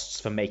sunk costs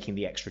for making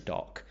the extra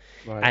dock.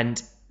 Right.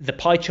 And the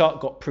pie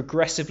chart got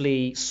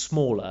progressively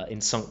smaller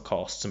in sunk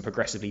costs and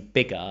progressively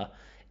bigger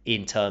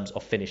in terms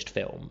of finished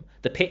film.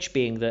 The pitch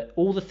being that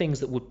all the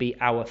things that would be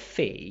our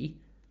fee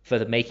for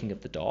the making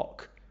of the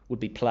dock would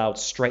be ploughed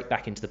straight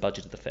back into the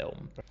budget of the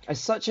film. It's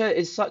such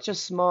a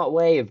smart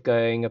way of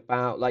going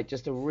about, like,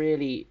 just a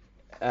really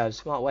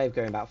smart way of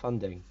going about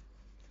funding.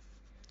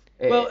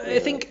 I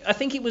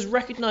think it was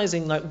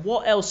recognizing, like,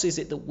 what else is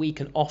it that we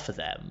can offer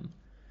them,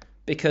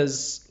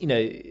 because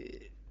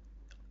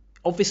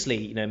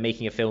obviously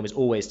making a film is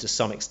always to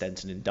some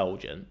extent an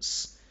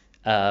indulgence.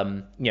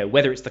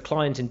 Whether it's the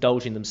client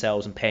indulging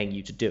themselves and paying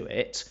you to do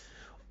it,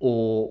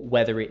 or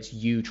whether it's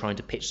you trying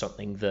to pitch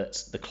something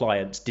that the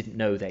client didn't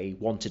know they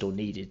wanted or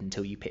needed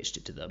until you pitched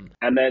it to them.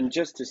 And then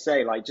just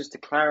to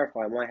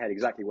clarify in my head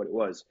exactly what it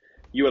was,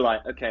 you were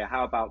like, okay,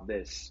 how about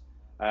this?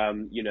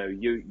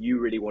 You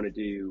really want to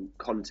do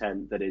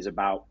content that is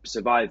about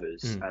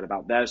survivors and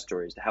about their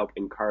stories to help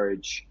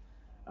encourage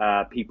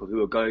people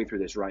who are going through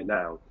this right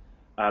now.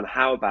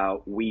 How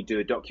about we do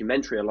a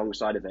documentary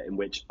alongside of it in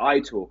which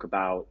I talk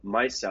about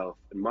myself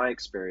and my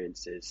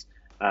experiences,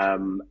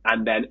 and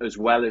then as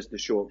well as the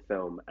short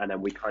film, and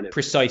then we kind of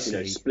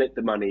precisely split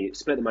the money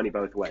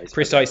both ways.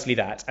 Precisely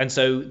that. And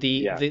so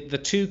the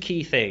 2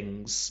 key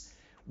things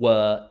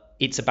were,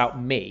 it's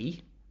about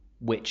me,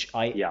 which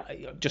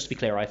just to be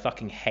clear, I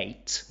fucking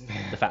hate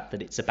the fact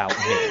that it's about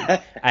me.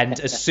 And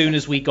as soon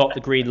as we got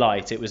the green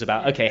light, it was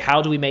about, okay,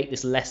 how do we make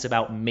this less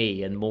about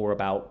me and more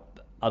about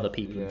other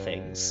people and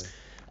things?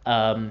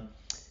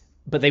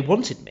 But they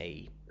wanted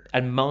me,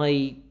 and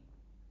my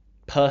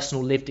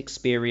personal lived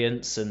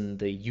experience and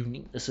the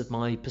uniqueness of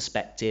my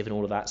perspective and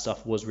all of that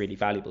stuff was really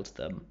valuable to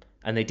them,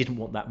 and they didn't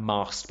want that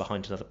masked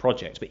behind another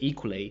project. But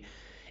equally,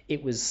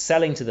 it was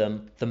selling to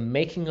them the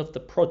making of the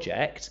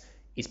project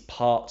is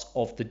part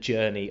of the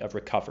journey of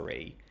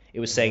recovery. It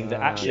was saying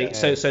that actually,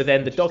 so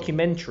then the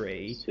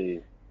documentary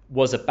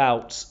was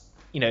about,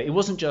 it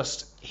wasn't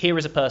just, here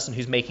is a person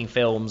who's making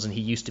films and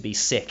he used to be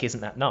sick,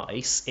 isn't that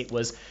nice? It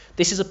was,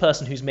 this is a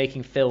person who's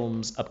making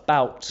films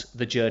about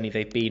the journey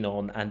they've been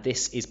on, and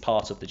this is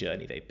part of the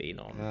journey they've been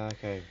on.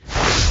 Okay.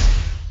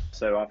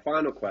 So our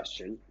final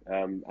question,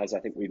 as I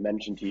think we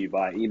mentioned to you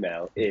via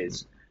email,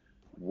 is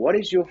what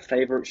is your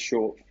favorite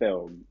short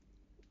film?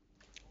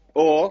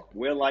 Or,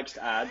 Will likes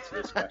to add to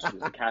this question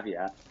as a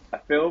caveat, a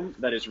film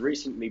that has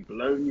recently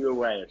blown you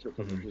away.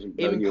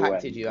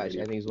 Impacted you,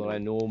 actually, I think is what I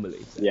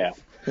normally say. Yeah.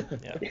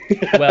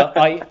 Well,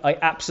 I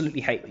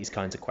absolutely hate these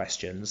kinds of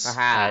questions.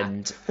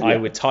 And I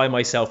would tie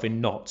myself in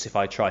knots if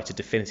I tried to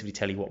definitively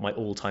tell you what my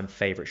all-time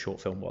favourite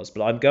short film was.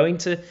 But I'm going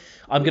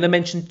to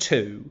mention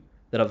 2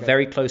 that are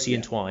very closely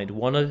entwined,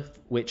 one of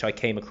which I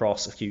came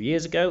across a few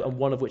years ago and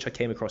one of which I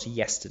came across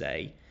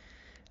yesterday.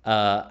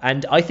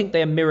 And I think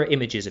they are mirror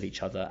images of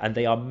each other, and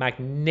they are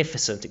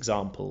magnificent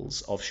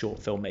examples of short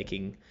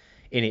filmmaking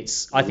in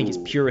its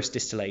purest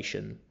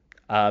distillation.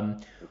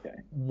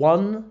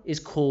 One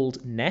is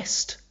called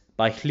Nest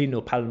by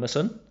Hlynur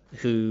Pálmason,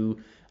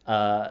 who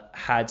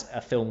had a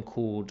film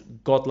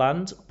called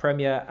Godland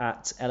premiere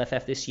at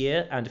LFF this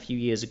year, and a few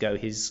years ago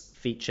his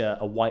feature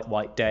A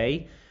White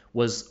Day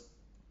was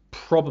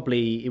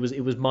probably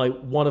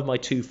one of my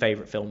 2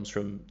 favorite films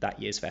from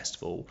that year's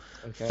festival.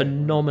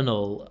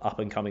 Phenomenal up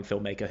and coming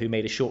filmmaker who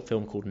made a short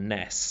film called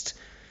Nest.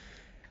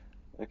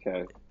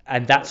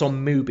 And that's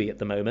on Mubi at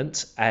the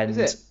moment, and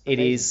it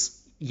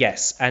is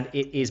and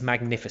it is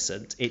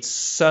magnificent. It's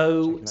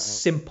so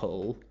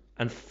simple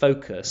and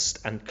focused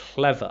and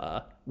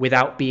clever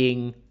without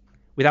being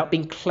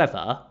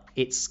clever.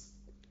 It's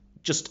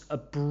just a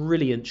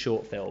brilliant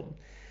short film.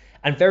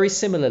 And very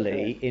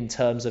similarly, in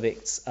terms of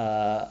its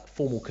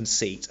formal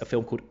conceit, a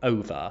film called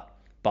Over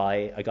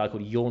by a guy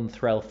called Jorn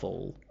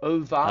Threlfall.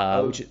 Over?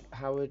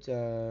 How would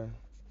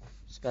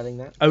spelling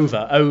that?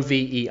 Over,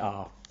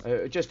 O-V-E-R.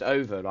 Just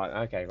over, like,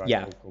 okay, right.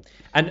 Yeah. Cool.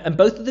 And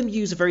both of them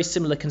use a very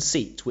similar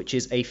conceit, which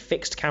is a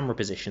fixed camera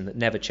position that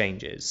never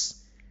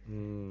changes,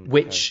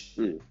 which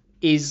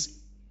is,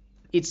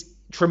 it's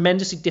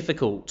tremendously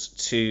difficult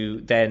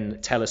to then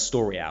tell a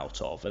story out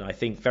of, and I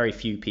think very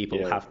few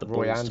people have the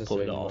balls to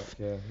pull it off.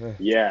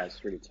 Yeah,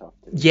 it's really tough.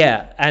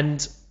 Yeah,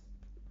 and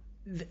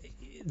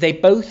they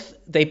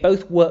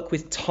both work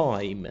with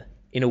time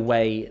in a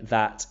way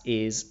that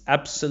is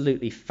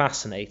absolutely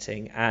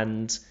fascinating,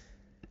 and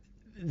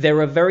there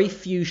are very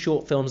few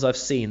short films I've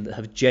seen that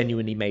have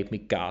genuinely made me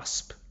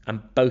gasp,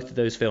 and both of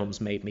those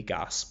films made me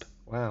gasp.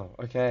 Wow.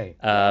 Okay.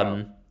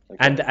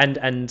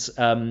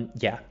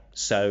 Yeah.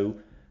 So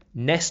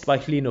Nest by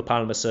Hlynur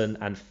Pálmason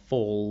and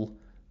Fall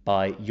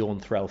by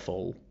Jorn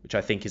Threlfall, which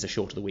I think is a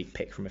short of the week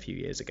pick from a few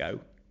years ago.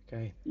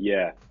 Okay.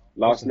 Yeah.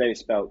 Last Awesome. name is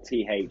spelled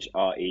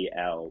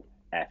Threlfall.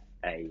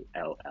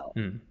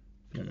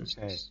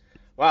 Okay.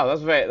 Wow,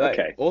 that's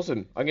Okay.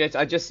 awesome.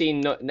 I just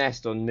seen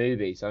Nest on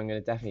Mubi, so I'm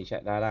gonna definitely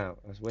check that out.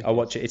 That's wicked. I'll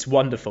watch it. It's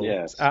wonderful.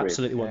 Yeah, it's sweet.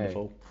 absolutely Okay.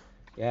 wonderful.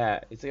 Yeah,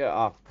 it's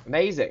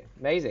amazing.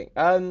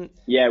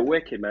 Yeah,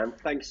 wicked, man.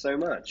 Thanks so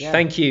much. Yeah.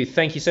 Thank you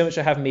so much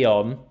for having me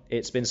on.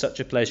 It's been such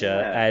a pleasure,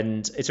 Yeah.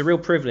 and it's a real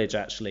privilege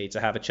actually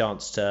to have a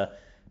chance to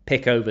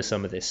pick over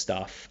some of this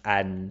stuff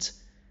and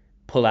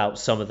pull out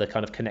some of the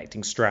kind of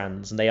connecting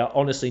strands. And they are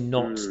honestly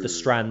not the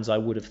strands I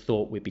would have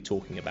thought we'd be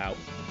talking about.